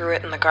 I threw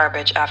it in the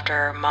garbage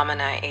after Mom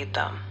and I ate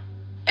them.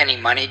 Any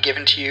money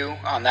given to you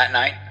on that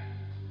night?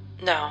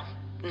 No,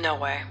 no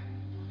way.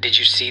 Did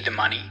you see the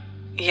money?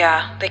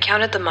 Yeah, they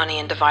counted the money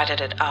and divided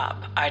it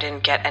up. I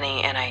didn't get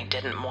any and I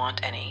didn't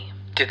want any.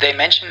 Did they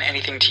mention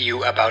anything to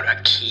you about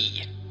a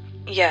key?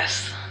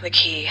 Yes, the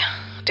key.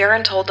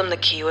 Darren told them the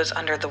key was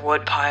under the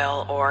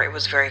woodpile or it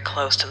was very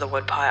close to the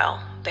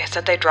woodpile. They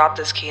said they dropped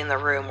this key in the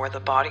room where the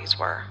bodies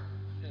were.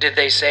 Did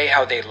they say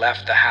how they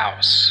left the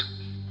house?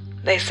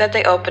 They said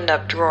they opened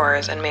up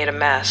drawers and made a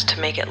mess to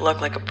make it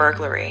look like a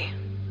burglary.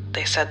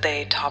 They said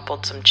they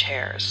toppled some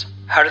chairs.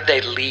 How did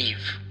they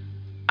leave?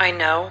 I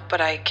know,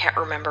 but I can't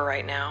remember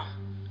right now.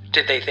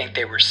 Did they think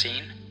they were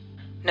seen?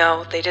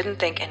 No, they didn't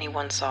think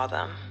anyone saw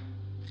them.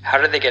 How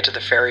did they get to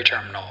the ferry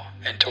terminal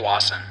in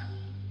Tsawwassen?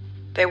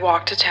 They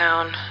walked to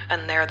town,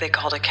 and there they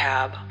called a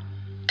cab.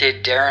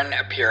 Did Darren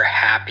appear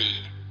happy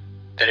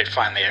that it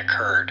finally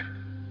occurred?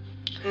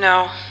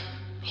 No,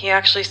 he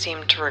actually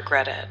seemed to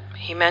regret it.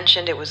 He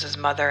mentioned it was his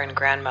mother and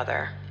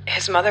grandmother.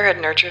 His mother had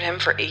nurtured him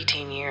for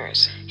 18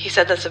 years. He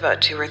said this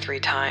about 2 or 3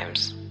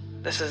 times.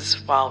 This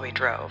is while we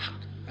drove.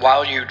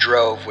 While you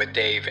drove with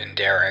Dave and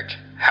Derek,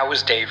 how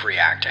was Dave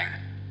reacting?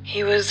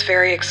 He was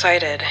very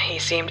excited. He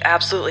seemed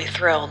absolutely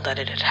thrilled that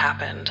it had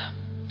happened.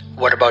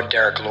 What about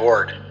Derek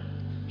Lord?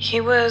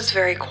 He was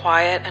very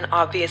quiet and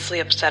obviously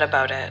upset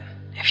about it.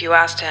 If you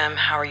asked him,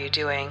 "How are you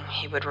doing?"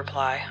 he would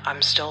reply,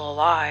 "I'm still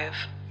alive."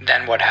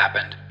 Then what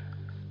happened?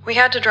 We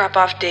had to drop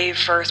off Dave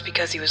first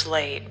because he was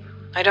late.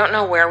 I don't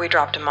know where we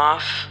dropped him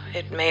off.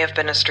 It may have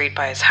been a street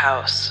by his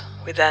house.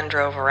 We then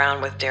drove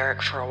around with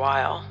Derek for a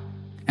while.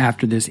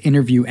 After this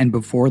interview and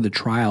before the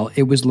trial,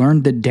 it was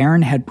learned that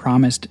Darren had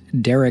promised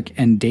Derek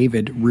and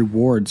David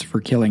rewards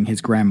for killing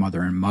his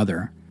grandmother and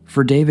mother.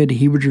 For David,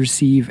 he would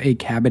receive a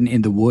cabin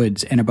in the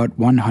woods and about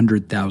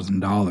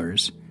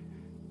 $100,000.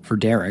 For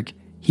Derek,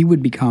 he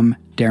would become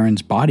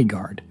Darren's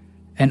bodyguard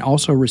and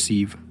also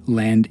receive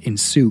land in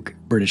Souk,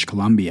 British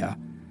Columbia.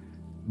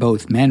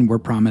 Both men were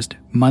promised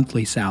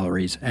monthly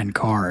salaries and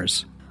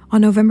cars.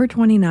 On November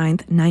 29,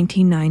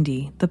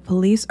 1990, the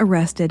police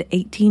arrested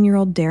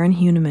 18-year-old Darren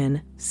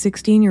Huneman,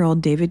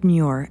 16-year-old David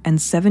Muir, and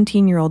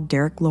 17-year-old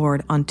Derek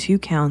Lord on 2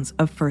 counts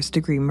of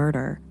first-degree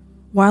murder.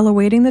 While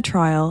awaiting the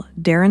trial,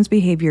 Darren's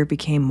behavior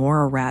became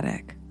more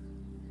erratic.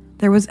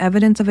 There was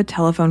evidence of a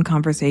telephone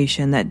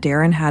conversation that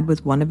Darren had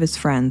with one of his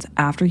friends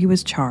after he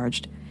was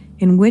charged,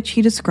 in which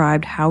he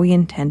described how he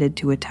intended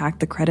to attack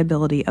the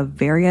credibility of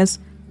various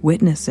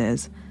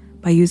witnesses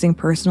by using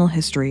personal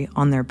history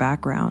on their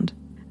background.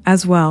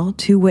 As well,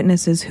 2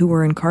 witnesses who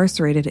were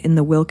incarcerated in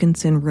the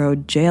Wilkinson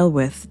Road jail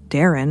with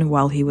Darren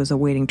while he was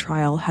awaiting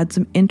trial had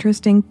some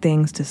interesting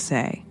things to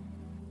say.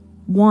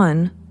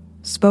 One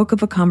spoke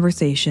of a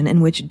conversation in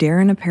which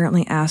Darren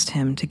apparently asked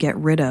him to get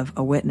rid of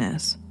a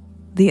witness.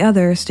 The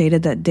other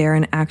stated that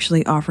Darren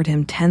actually offered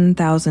him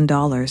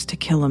 $10,000 to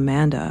kill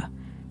Amanda,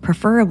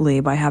 preferably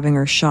by having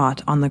her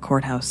shot on the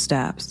courthouse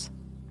steps.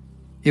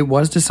 It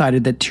was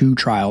decided that 2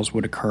 trials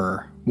would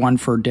occur, one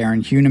for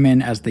Darren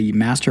Huneman as the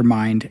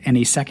mastermind and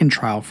a second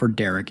trial for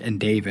Derek and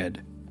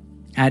David.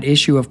 At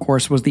issue, of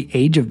course, was the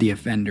age of the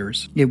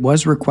offenders. It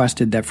was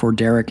requested that for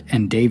Derek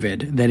and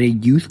David that a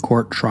youth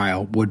court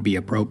trial would be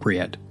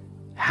appropriate.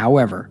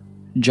 However,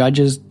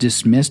 judges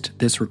dismissed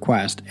this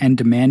request and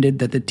demanded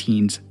that the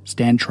teens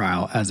stand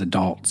trial as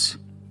adults.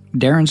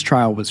 Darren's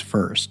trial was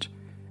first.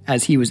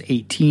 As he was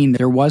 18,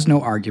 there was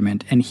no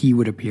argument and he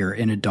would appear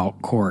in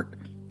adult court.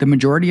 The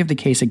majority of the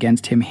case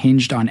against him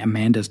hinged on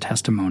Amanda's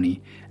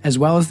testimony, as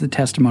well as the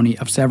testimony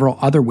of several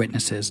other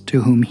witnesses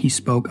to whom he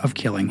spoke of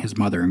killing his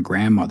mother and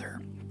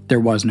grandmother. There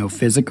was no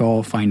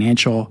physical,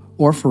 financial,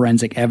 or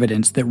forensic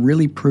evidence that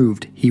really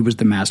proved he was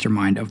the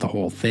mastermind of the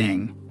whole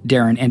thing.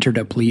 Darren entered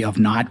a plea of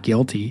not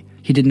guilty.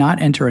 He did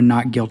not enter a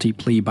not guilty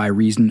plea by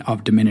reason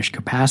of diminished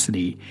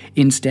capacity.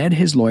 Instead,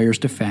 his lawyer's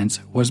defense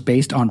was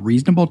based on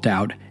reasonable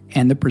doubt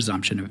and the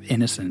presumption of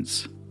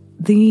innocence.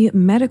 The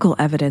medical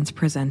evidence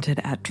presented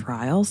at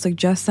trial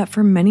suggests that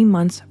for many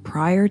months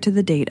prior to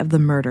the date of the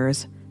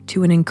murders,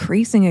 to an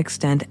increasing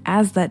extent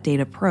as that date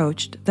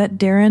approached, that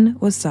Darren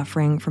was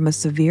suffering from a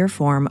severe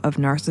form of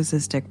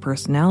narcissistic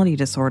personality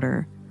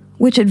disorder,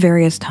 which at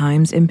various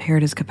times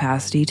impaired his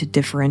capacity to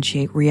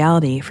differentiate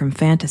reality from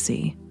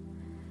fantasy.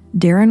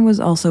 Darren was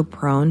also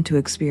prone to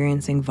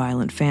experiencing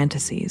violent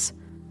fantasies,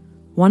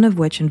 one of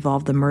which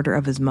involved the murder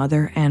of his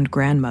mother and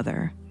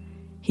grandmother.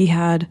 He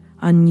had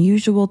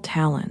unusual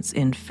talents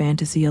in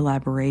fantasy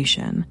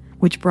elaboration,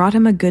 which brought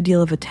him a good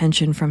deal of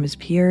attention from his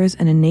peers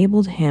and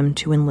enabled him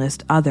to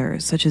enlist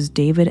others, such as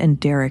David and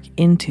Derek,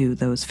 into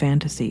those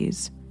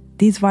fantasies.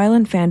 These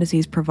violent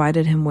fantasies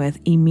provided him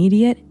with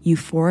immediate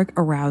euphoric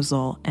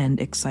arousal and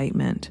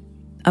excitement.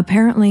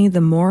 Apparently,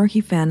 the more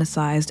he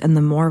fantasized and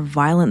the more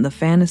violent the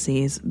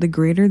fantasies, the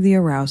greater the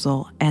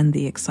arousal and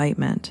the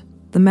excitement.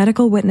 The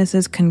medical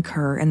witnesses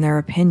concur in their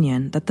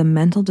opinion that the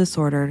mental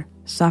disorder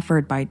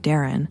suffered by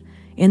Darren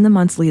in the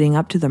months leading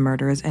up to the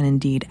murders and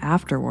indeed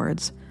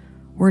afterwards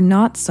were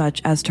not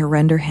such as to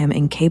render him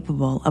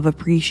incapable of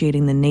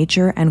appreciating the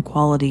nature and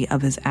quality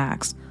of his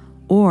acts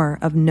or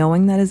of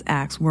knowing that his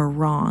acts were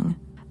wrong.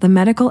 The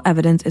medical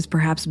evidence is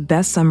perhaps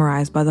best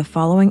summarized by the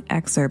following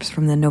excerpts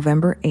from the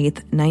November 8,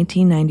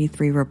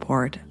 1993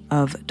 report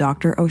of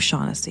Dr.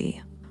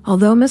 O'Shaughnessy.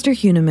 Although Mr.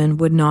 Huneman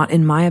would not,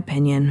 in my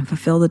opinion,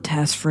 fulfill the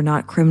test for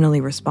not criminally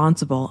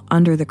responsible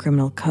under the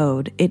criminal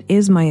code, it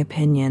is my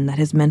opinion that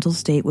his mental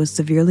state was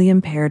severely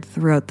impaired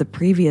throughout the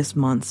previous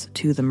months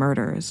to the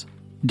murders.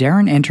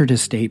 Darren entered a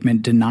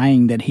statement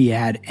denying that he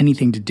had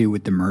anything to do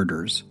with the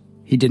murders.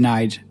 He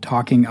denied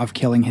talking of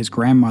killing his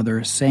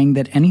grandmother, saying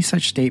that any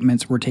such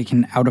statements were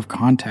taken out of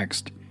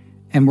context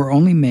and were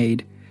only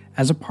made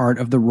as a part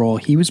of the role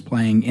he was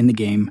playing in the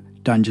game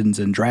Dungeons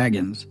 &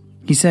 Dragons.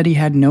 He said he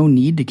had no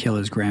need to kill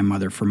his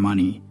grandmother for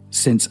money,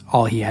 since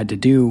all he had to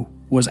do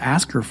was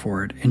ask her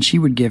for it and she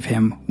would give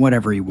him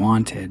whatever he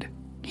wanted.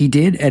 He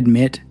did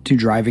admit to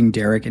driving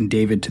Derek and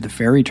David to the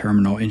ferry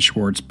terminal in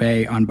Schwartz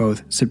Bay on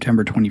both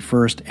September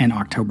 21st and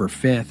October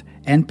 5th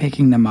and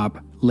picking them up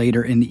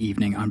later in the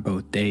evening on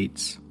both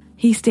dates.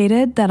 He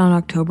stated that on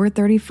October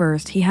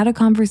 31st he had a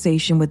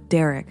conversation with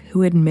Derek,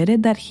 who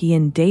admitted that he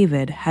and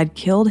David had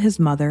killed his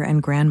mother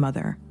and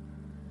grandmother.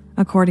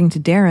 According to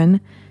Darren,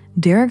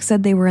 Derek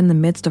said they were in the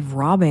midst of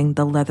robbing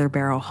the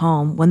Leatherbarrow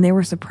home when they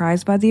were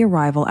surprised by the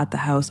arrival at the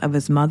house of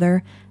his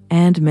mother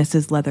and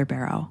Mrs.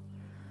 Leatherbarrow.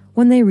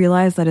 When they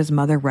realized that his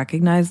mother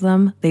recognized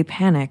them, they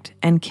panicked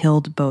and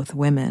killed both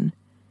women.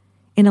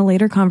 In a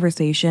later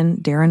conversation,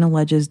 Darren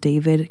alleges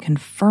David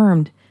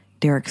confirmed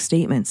Derek's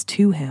statements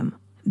to him.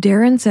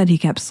 Darren said he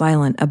kept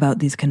silent about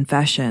these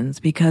confessions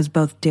because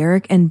both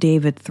Derek and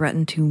David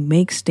threatened to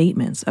make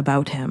statements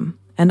about him,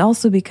 and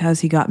also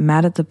because he got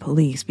mad at the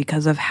police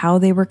because of how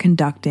they were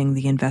conducting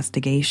the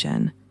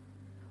investigation.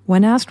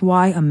 When asked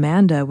why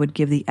Amanda would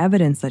give the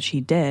evidence that she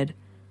did,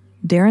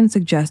 Darren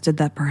suggested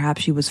that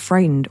perhaps she was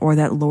frightened or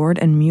that Lord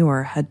and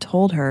Muir had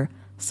told her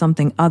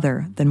something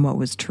other than what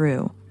was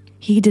true.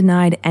 He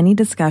denied any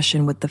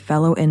discussion with the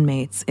fellow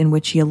inmates in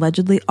which he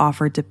allegedly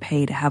offered to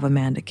pay to have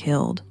Amanda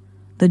killed.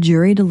 The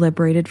jury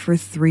deliberated for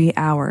 3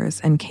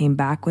 hours and came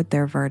back with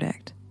their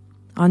verdict.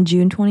 On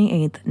June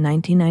 28,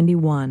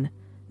 1991,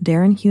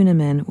 Darren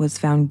Heunemann was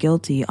found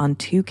guilty on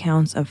 2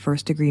 counts of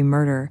first-degree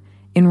murder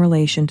in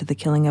relation to the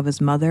killing of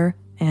his mother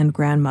and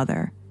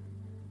grandmother.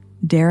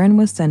 Darren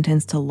was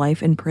sentenced to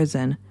life in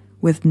prison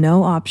with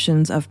no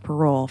options of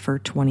parole for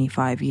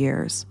 25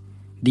 years.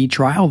 The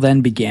trial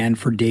then began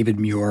for David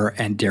Muir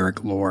and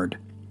Derek Lord.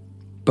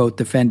 Both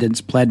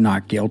defendants pled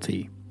not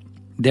guilty.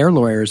 Their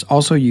lawyers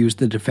also used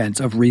the defense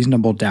of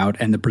reasonable doubt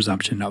and the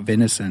presumption of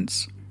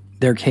innocence.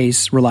 Their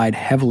case relied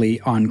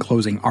heavily on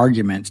closing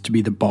arguments to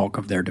be the bulk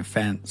of their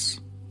defense.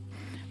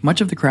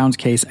 Much of the Crown's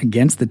case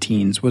against the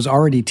teens was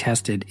already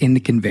tested in the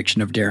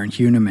conviction of Darren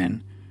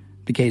Heunemann.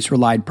 The case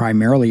relied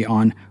primarily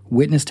on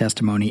witness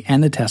testimony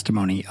and the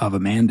testimony of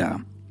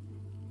Amanda.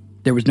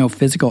 There was no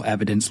physical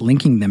evidence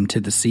linking them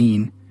to the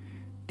scene.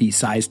 The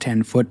size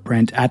 10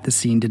 footprint at the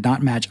scene did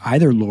not match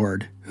either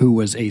Lord, who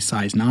was a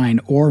size 9,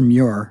 or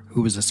Muir,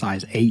 who was a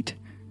size 8.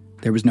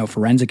 There was no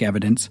forensic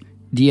evidence,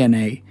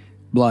 DNA,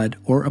 blood,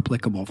 or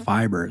applicable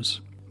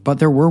fibers. But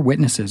there were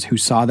witnesses who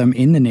saw them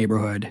in the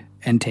neighborhood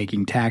and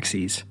taking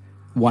taxis.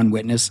 One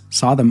witness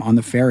saw them on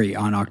the ferry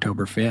on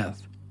October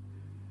 5th.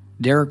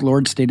 Derek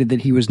Lord stated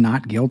that he was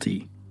not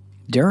guilty.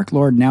 Derek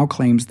Lord now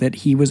claims that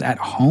he was at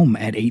home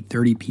at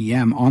 8:30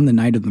 p.m. on the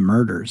night of the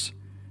murders.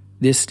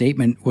 This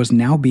statement was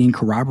now being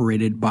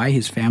corroborated by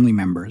his family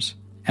members.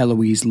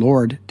 Eloise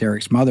Lord,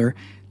 Derek's mother,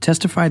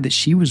 testified that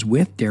she was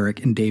with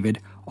Derek and David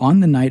on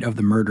the night of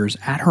the murders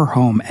at her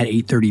home at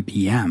 8:30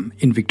 p.m.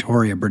 in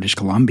Victoria, British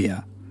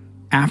Columbia.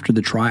 After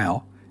the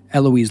trial,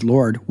 Eloise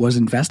Lord was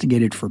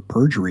investigated for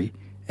perjury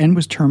and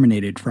was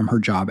terminated from her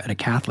job at a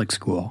Catholic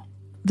school.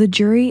 The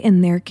jury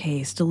in their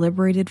case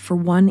deliberated for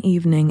 1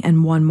 evening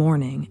and 1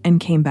 morning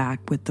and came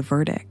back with the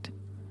verdict.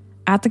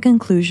 At the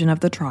conclusion of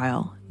the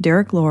trial,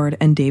 Derek Lord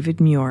and David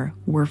Muir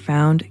were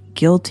found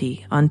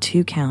guilty on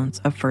 2 counts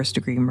of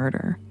first-degree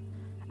murder.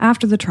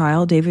 After the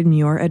trial, David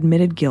Muir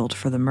admitted guilt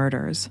for the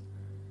murders.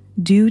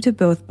 Due to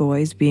both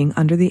boys being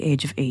under the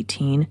age of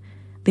 18,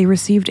 they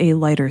received a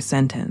lighter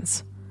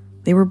sentence.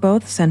 They were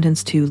both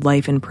sentenced to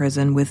life in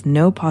prison with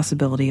no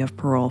possibility of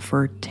parole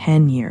for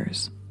 10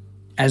 years.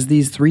 As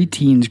these 3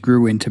 teens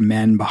grew into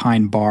men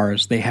behind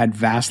bars, they had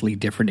vastly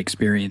different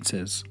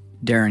experiences.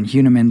 Darren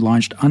Heunemann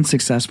launched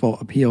unsuccessful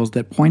appeals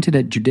that pointed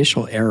at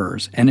judicial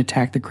errors and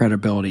attacked the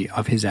credibility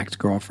of his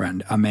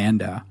ex-girlfriend,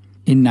 Amanda.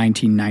 In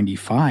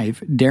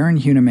 1995, Darren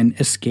Heunemann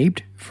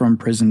escaped from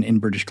prison in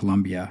British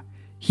Columbia.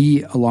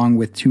 He, along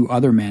with 2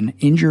 other men,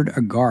 injured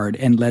a guard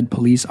and led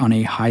police on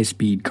a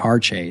high-speed car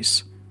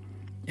chase.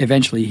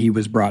 Eventually, he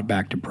was brought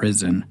back to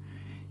prison.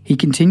 He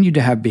continued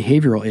to have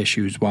behavioral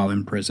issues while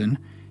in prison.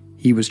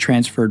 He was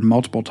transferred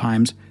multiple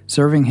times,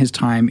 serving his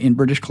time in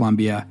British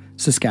Columbia,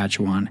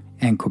 Saskatchewan,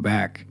 and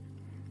Quebec.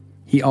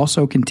 He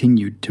also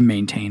continued to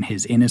maintain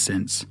his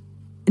innocence.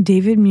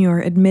 David Muir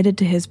admitted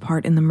to his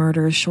part in the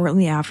murders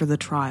shortly after the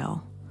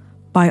trial.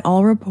 By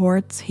all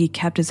reports, he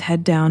kept his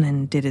head down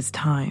and did his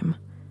time.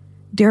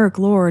 Derek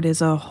Lord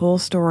is a whole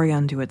story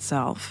unto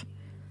itself.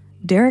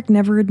 Derek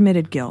never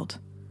admitted guilt.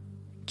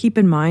 Keep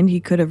in mind he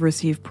could have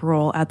received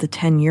parole at the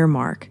 10-year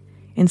mark.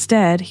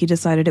 Instead, he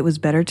decided it was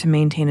better to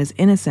maintain his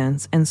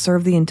innocence and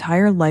serve the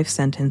entire life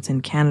sentence in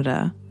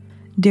Canada.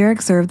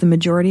 Derek served the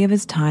majority of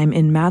his time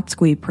in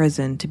Matsqui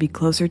Prison to be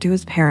closer to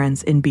his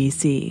parents in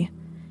BC.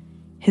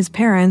 His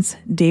parents,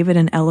 David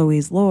and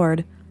Eloise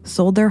Lord,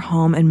 sold their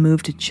home and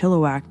moved to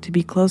Chilliwack to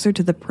be closer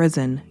to the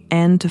prison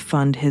and to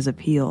fund his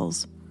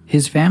appeals.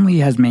 His family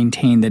has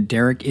maintained that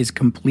Derek is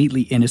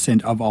completely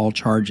innocent of all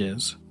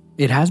charges.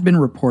 It has been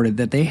reported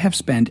that they have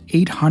spent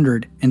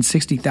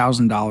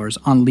 $860,000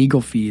 on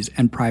legal fees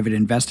and private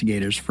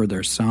investigators for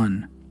their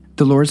son.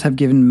 The Lords have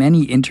given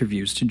many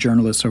interviews to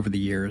journalists over the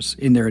years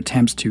in their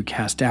attempts to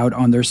cast doubt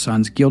on their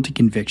son's guilty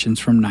convictions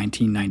from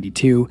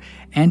 1992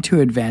 and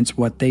to advance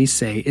what they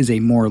say is a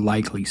more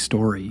likely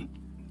story.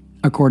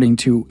 According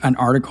to an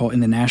article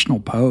in the National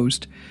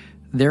Post,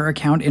 their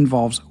account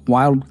involves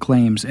wild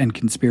claims and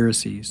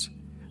conspiracies.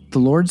 The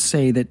Lords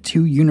say that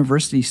 2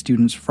 university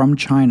students from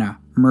China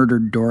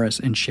murdered Doris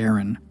and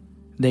Sharon.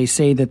 They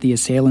say that the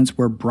assailants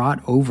were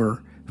brought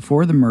over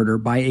for the murder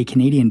by a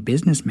Canadian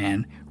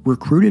businessman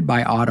recruited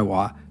by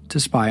Ottawa to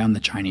spy on the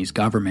Chinese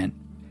government.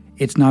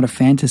 It's not a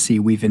fantasy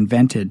we've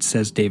invented,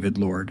 says David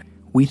Lord.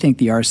 We think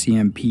the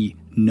RCMP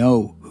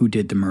know who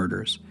did the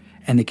murders,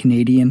 and the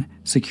Canadian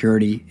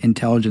Security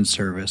Intelligence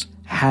Service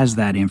has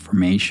that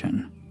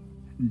information.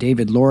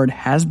 David Lord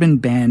has been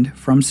banned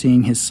from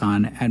seeing his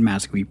son at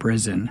Matsqui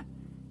Prison.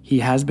 He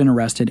has been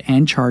arrested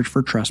and charged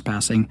for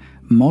trespassing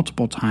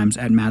multiple times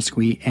at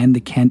Matsqui and the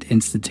Kent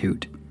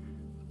Institute.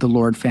 The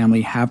Lord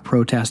family have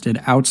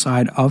protested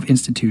outside of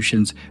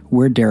institutions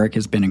where Derek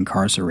has been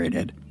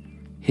incarcerated.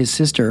 His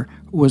sister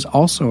was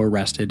also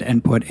arrested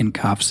and put in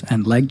cuffs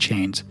and leg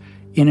chains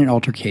in an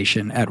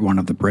altercation at one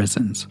of the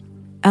prisons.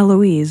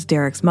 Eloise,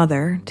 Derek's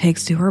mother,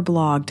 takes to her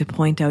blog to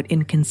point out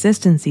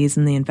inconsistencies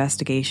in the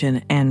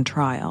investigation and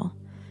trial.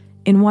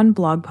 In one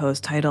blog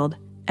post titled,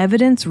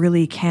 "Evidence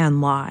Really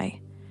Can Lie,"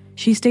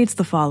 she states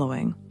the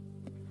following: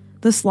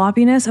 "The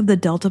sloppiness of the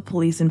Delta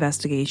Police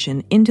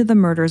investigation into the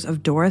murders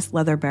of Doris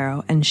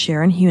Leatherbarrow and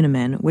Sharon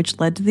Huneman, which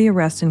led to the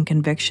arrest and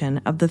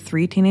conviction of the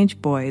 3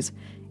 teenage boys,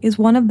 is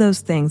one of those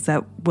things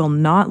that will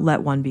not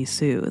let one be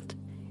soothed.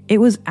 It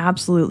was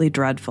absolutely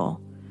dreadful.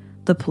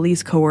 The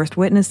police coerced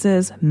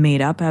witnesses,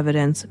 made up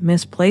evidence,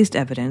 misplaced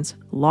evidence,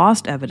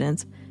 lost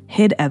evidence,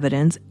 hid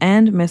evidence,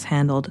 and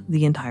mishandled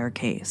the entire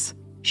case."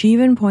 She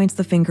even points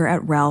the finger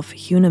at Ralph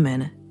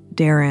Huneman,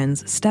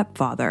 Darren's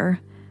stepfather,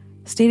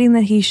 stating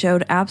that he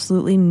showed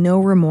absolutely no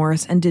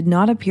remorse and did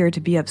not appear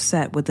to be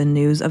upset with the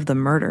news of the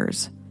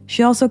murders.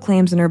 She also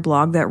claims in her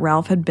blog that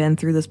Ralph had been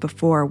through this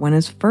before when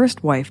his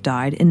first wife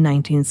died in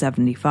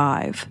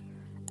 1975.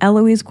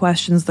 Eloise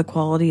questions the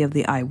quality of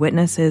the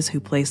eyewitnesses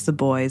who placed the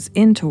boys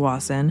in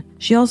Tsawwassen.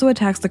 She also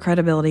attacks the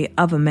credibility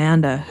of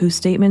Amanda, whose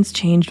statements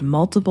changed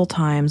multiple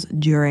times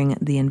during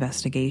the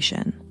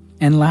investigation.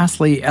 And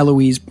lastly,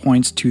 Eloise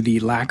points to the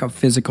lack of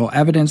physical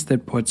evidence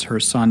that puts her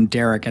son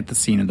Derek at the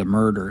scene of the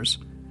murders.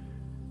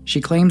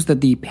 She claims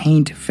that the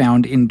paint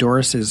found in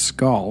Doris's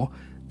skull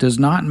does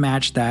not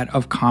match that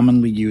of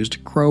commonly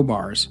used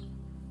crowbars.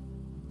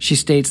 She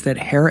states that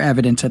hair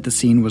evidence at the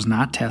scene was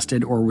not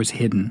tested or was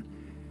hidden.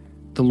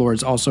 The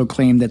Lords also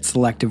claim that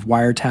selective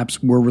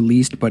wiretaps were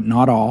released, but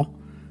not all.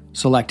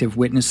 Selective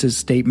witnesses'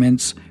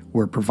 statements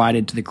were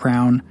provided to the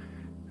Crown.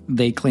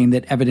 They claim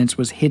that evidence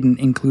was hidden,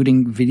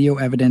 including video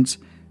evidence,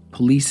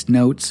 police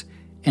notes,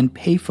 and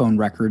payphone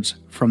records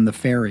from the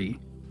ferry.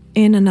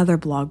 In another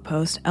blog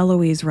post,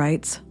 Eloise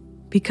writes,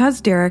 "Because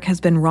Derek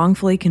has been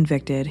wrongfully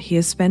convicted, he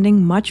is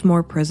spending much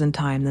more prison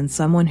time than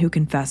someone who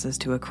confesses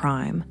to a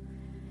crime.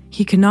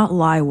 He cannot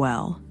lie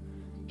well.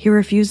 He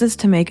refuses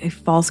to make a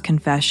false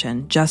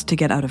confession just to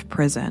get out of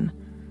prison,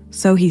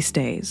 so he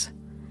stays.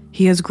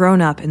 He has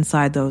grown up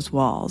inside those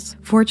walls.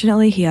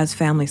 Fortunately, he has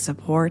family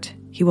support.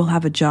 He will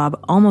have a job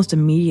almost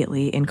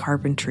immediately in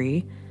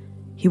carpentry.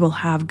 He will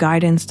have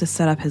guidance to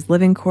set up his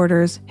living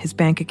quarters, his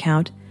bank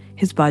account,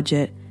 his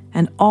budget,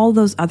 and all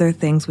those other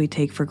things we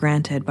take for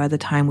granted by the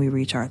time we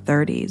reach our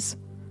 30s.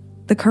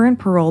 The current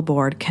parole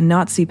board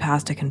cannot see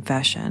past a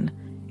confession.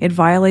 It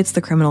violates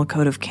the Criminal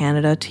Code of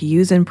Canada to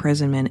use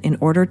imprisonment in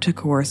order to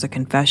coerce a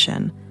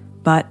confession,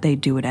 but they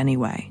do it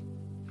anyway."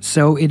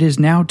 So it is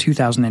now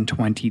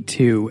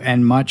 2022,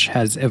 and much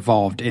has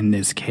evolved in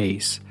this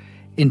case.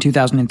 In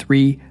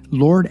 2003,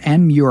 Lord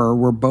and Muir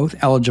were both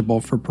eligible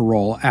for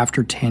parole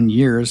after 10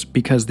 years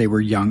because they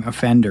were young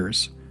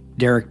offenders.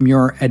 Derek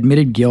Muir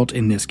admitted guilt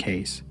in this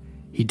case.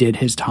 He did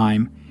his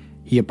time.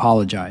 He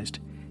apologized.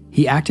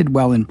 He acted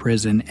well in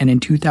prison, and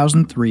in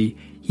 2003,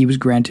 he was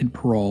granted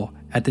parole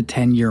at the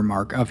 10-year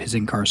mark of his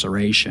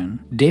incarceration.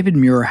 David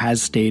Muir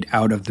has stayed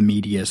out of the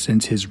media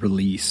since his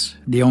release.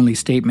 The only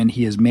statement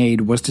he has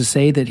made was to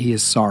say that he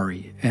is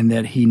sorry and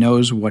that he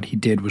knows what he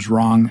did was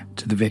wrong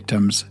to the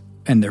victims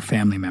and their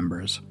family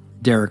members.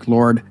 Derek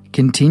Lord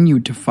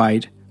continued to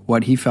fight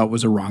what he felt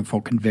was a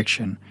wrongful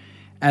conviction.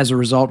 As a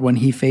result, when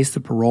he faced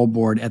the parole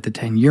board at the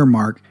 10-year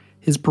mark,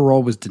 his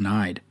parole was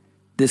denied.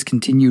 This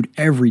continued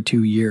every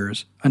 2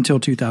 years until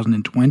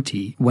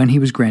 2020, when he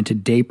was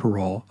granted day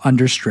parole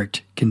under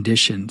strict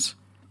conditions.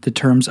 The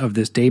terms of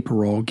this day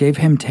parole gave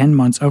him 10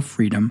 months of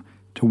freedom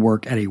to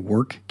work at a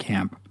work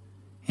camp.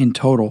 In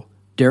total,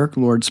 Derek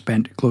Lord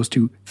spent close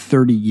to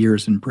 30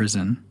 years in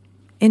prison.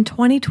 In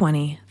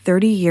 2020,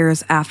 30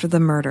 years after the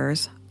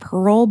murders,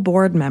 parole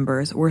board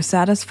members were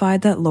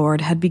satisfied that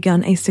Lord had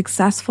begun a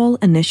successful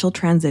initial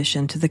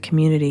transition to the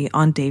community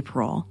on day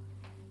parole,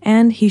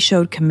 and he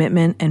showed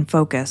commitment and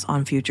focus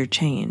on future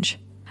change.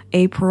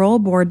 A parole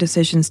board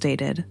decision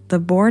stated, "The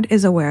board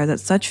is aware that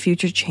such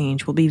future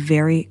change will be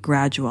very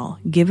gradual,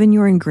 given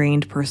your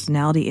ingrained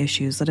personality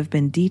issues that have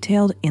been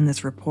detailed in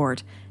this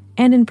report,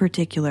 and in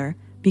particular,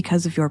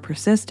 because of your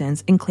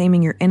persistence in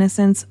claiming your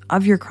innocence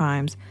of your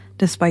crimes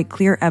despite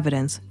clear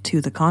evidence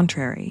to the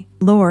contrary.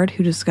 Lord,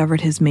 who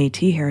discovered his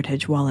Métis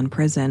heritage while in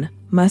prison,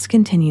 must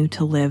continue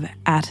to live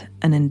at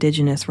an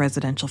Indigenous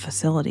residential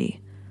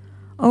facility.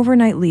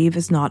 Overnight leave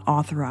is not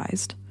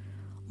authorized.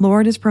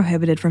 Lord is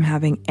prohibited from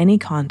having any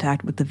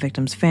contact with the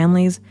victims'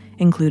 families,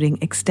 including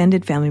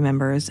extended family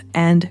members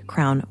and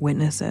Crown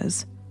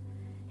witnesses.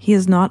 He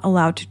is not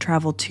allowed to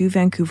travel to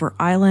Vancouver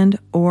Island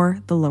or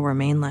the Lower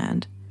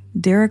Mainland.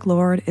 Derek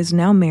Lord is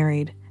now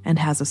married and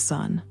has a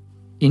son."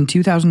 In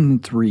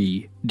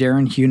 2003,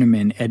 Darren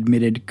Huneman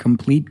admitted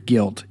complete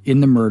guilt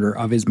in the murder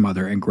of his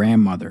mother and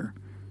grandmother.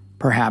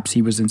 Perhaps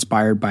he was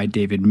inspired by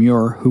David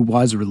Muir, who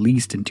was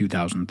released in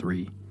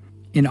 2003.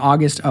 In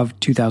August of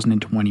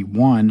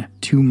 2021,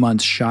 2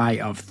 months shy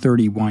of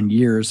 31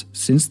 years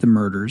since the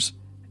murders,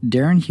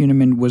 Darren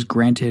Huneman was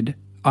granted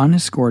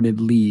unescorted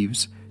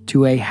leaves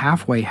to a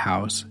halfway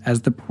house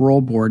as the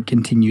parole board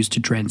continues to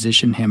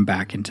transition him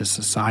back into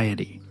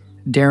society.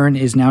 Darren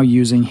is now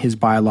using his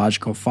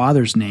biological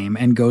father's name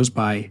and goes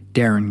by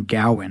Darren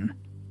Gowan.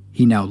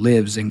 He now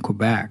lives in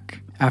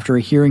Quebec. After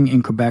a hearing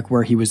in Quebec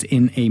where he was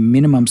in a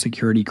minimum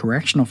security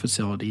correctional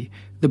facility,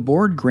 the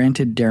board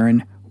granted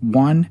Darren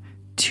 1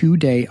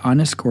 2-day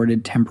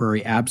unescorted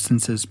temporary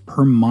absences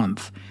per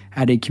month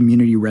at a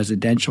community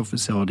residential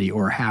facility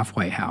or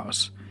halfway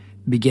house,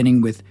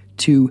 beginning with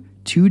 2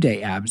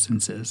 2-day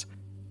absences.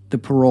 The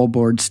parole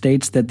board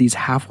states that these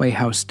halfway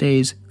house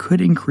stays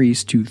could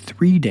increase to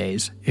 3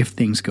 days if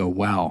things go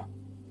well.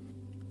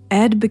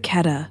 Ed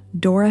Bacchetta,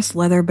 Doris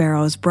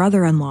Leatherbarrow's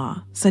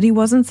brother-in-law, said he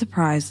wasn't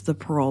surprised at the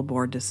parole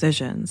board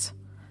decisions.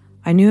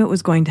 "I knew it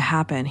was going to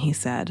happen," he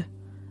said.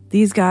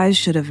 "These guys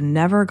should have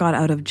never got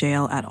out of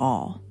jail at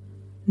all.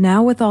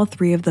 Now with all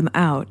 3 of them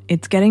out,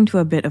 it's getting to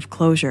a bit of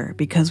closure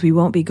because we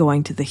won't be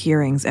going to the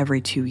hearings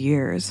every 2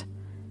 years."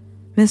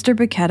 Mr.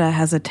 Bacchetta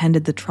has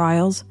attended the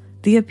trials,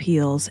 the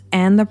appeals,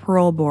 and the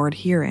parole board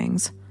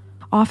hearings,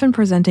 often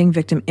presenting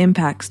victim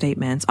impact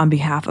statements on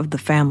behalf of the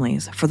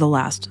families for the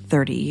last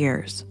 30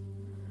 years.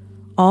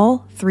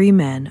 All 3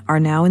 men are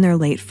now in their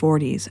late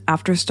 40s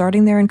after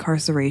starting their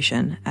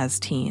incarceration as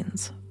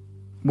teens.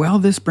 Well,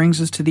 this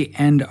brings us to the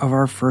end of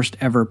our first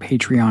ever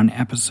Patreon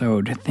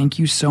episode. Thank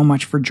you so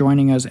much for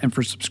joining us and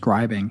for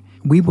subscribing.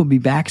 We will be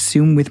back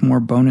soon with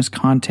more bonus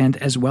content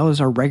as well as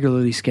our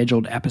regularly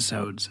scheduled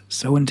episodes.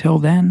 So until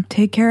then,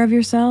 take care of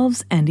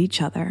yourselves and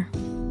each other.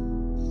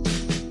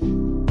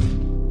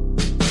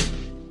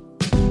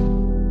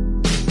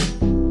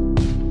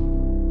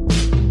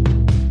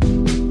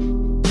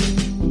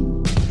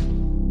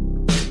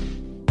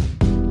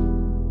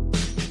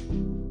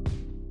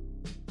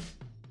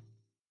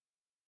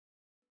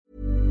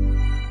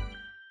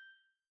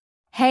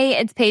 Hey,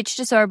 it's Paige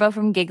DeSorbo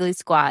from Giggly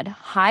Squad.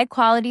 High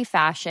quality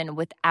fashion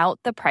without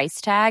the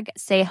price tag.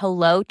 Say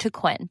hello to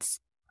Quince.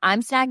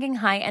 I'm snagging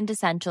high-end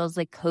essentials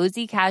like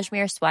cozy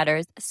cashmere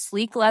sweaters,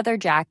 sleek leather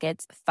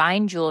jackets,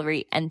 fine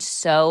jewelry, and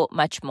so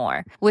much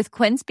more. With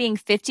Quince being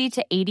 50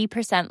 to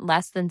 80%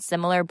 less than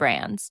similar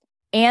brands.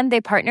 And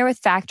they partner with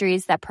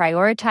factories that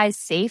prioritize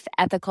safe,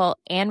 ethical,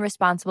 and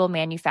responsible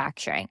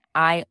manufacturing.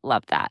 I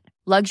love that.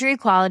 Luxury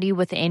quality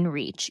within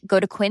reach. Go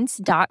to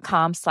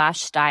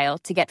quince.com/style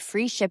to get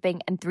free shipping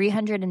and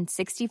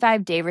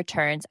 365-day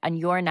returns on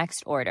your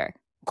next order.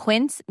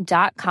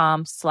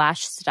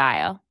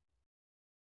 Quince.com/style.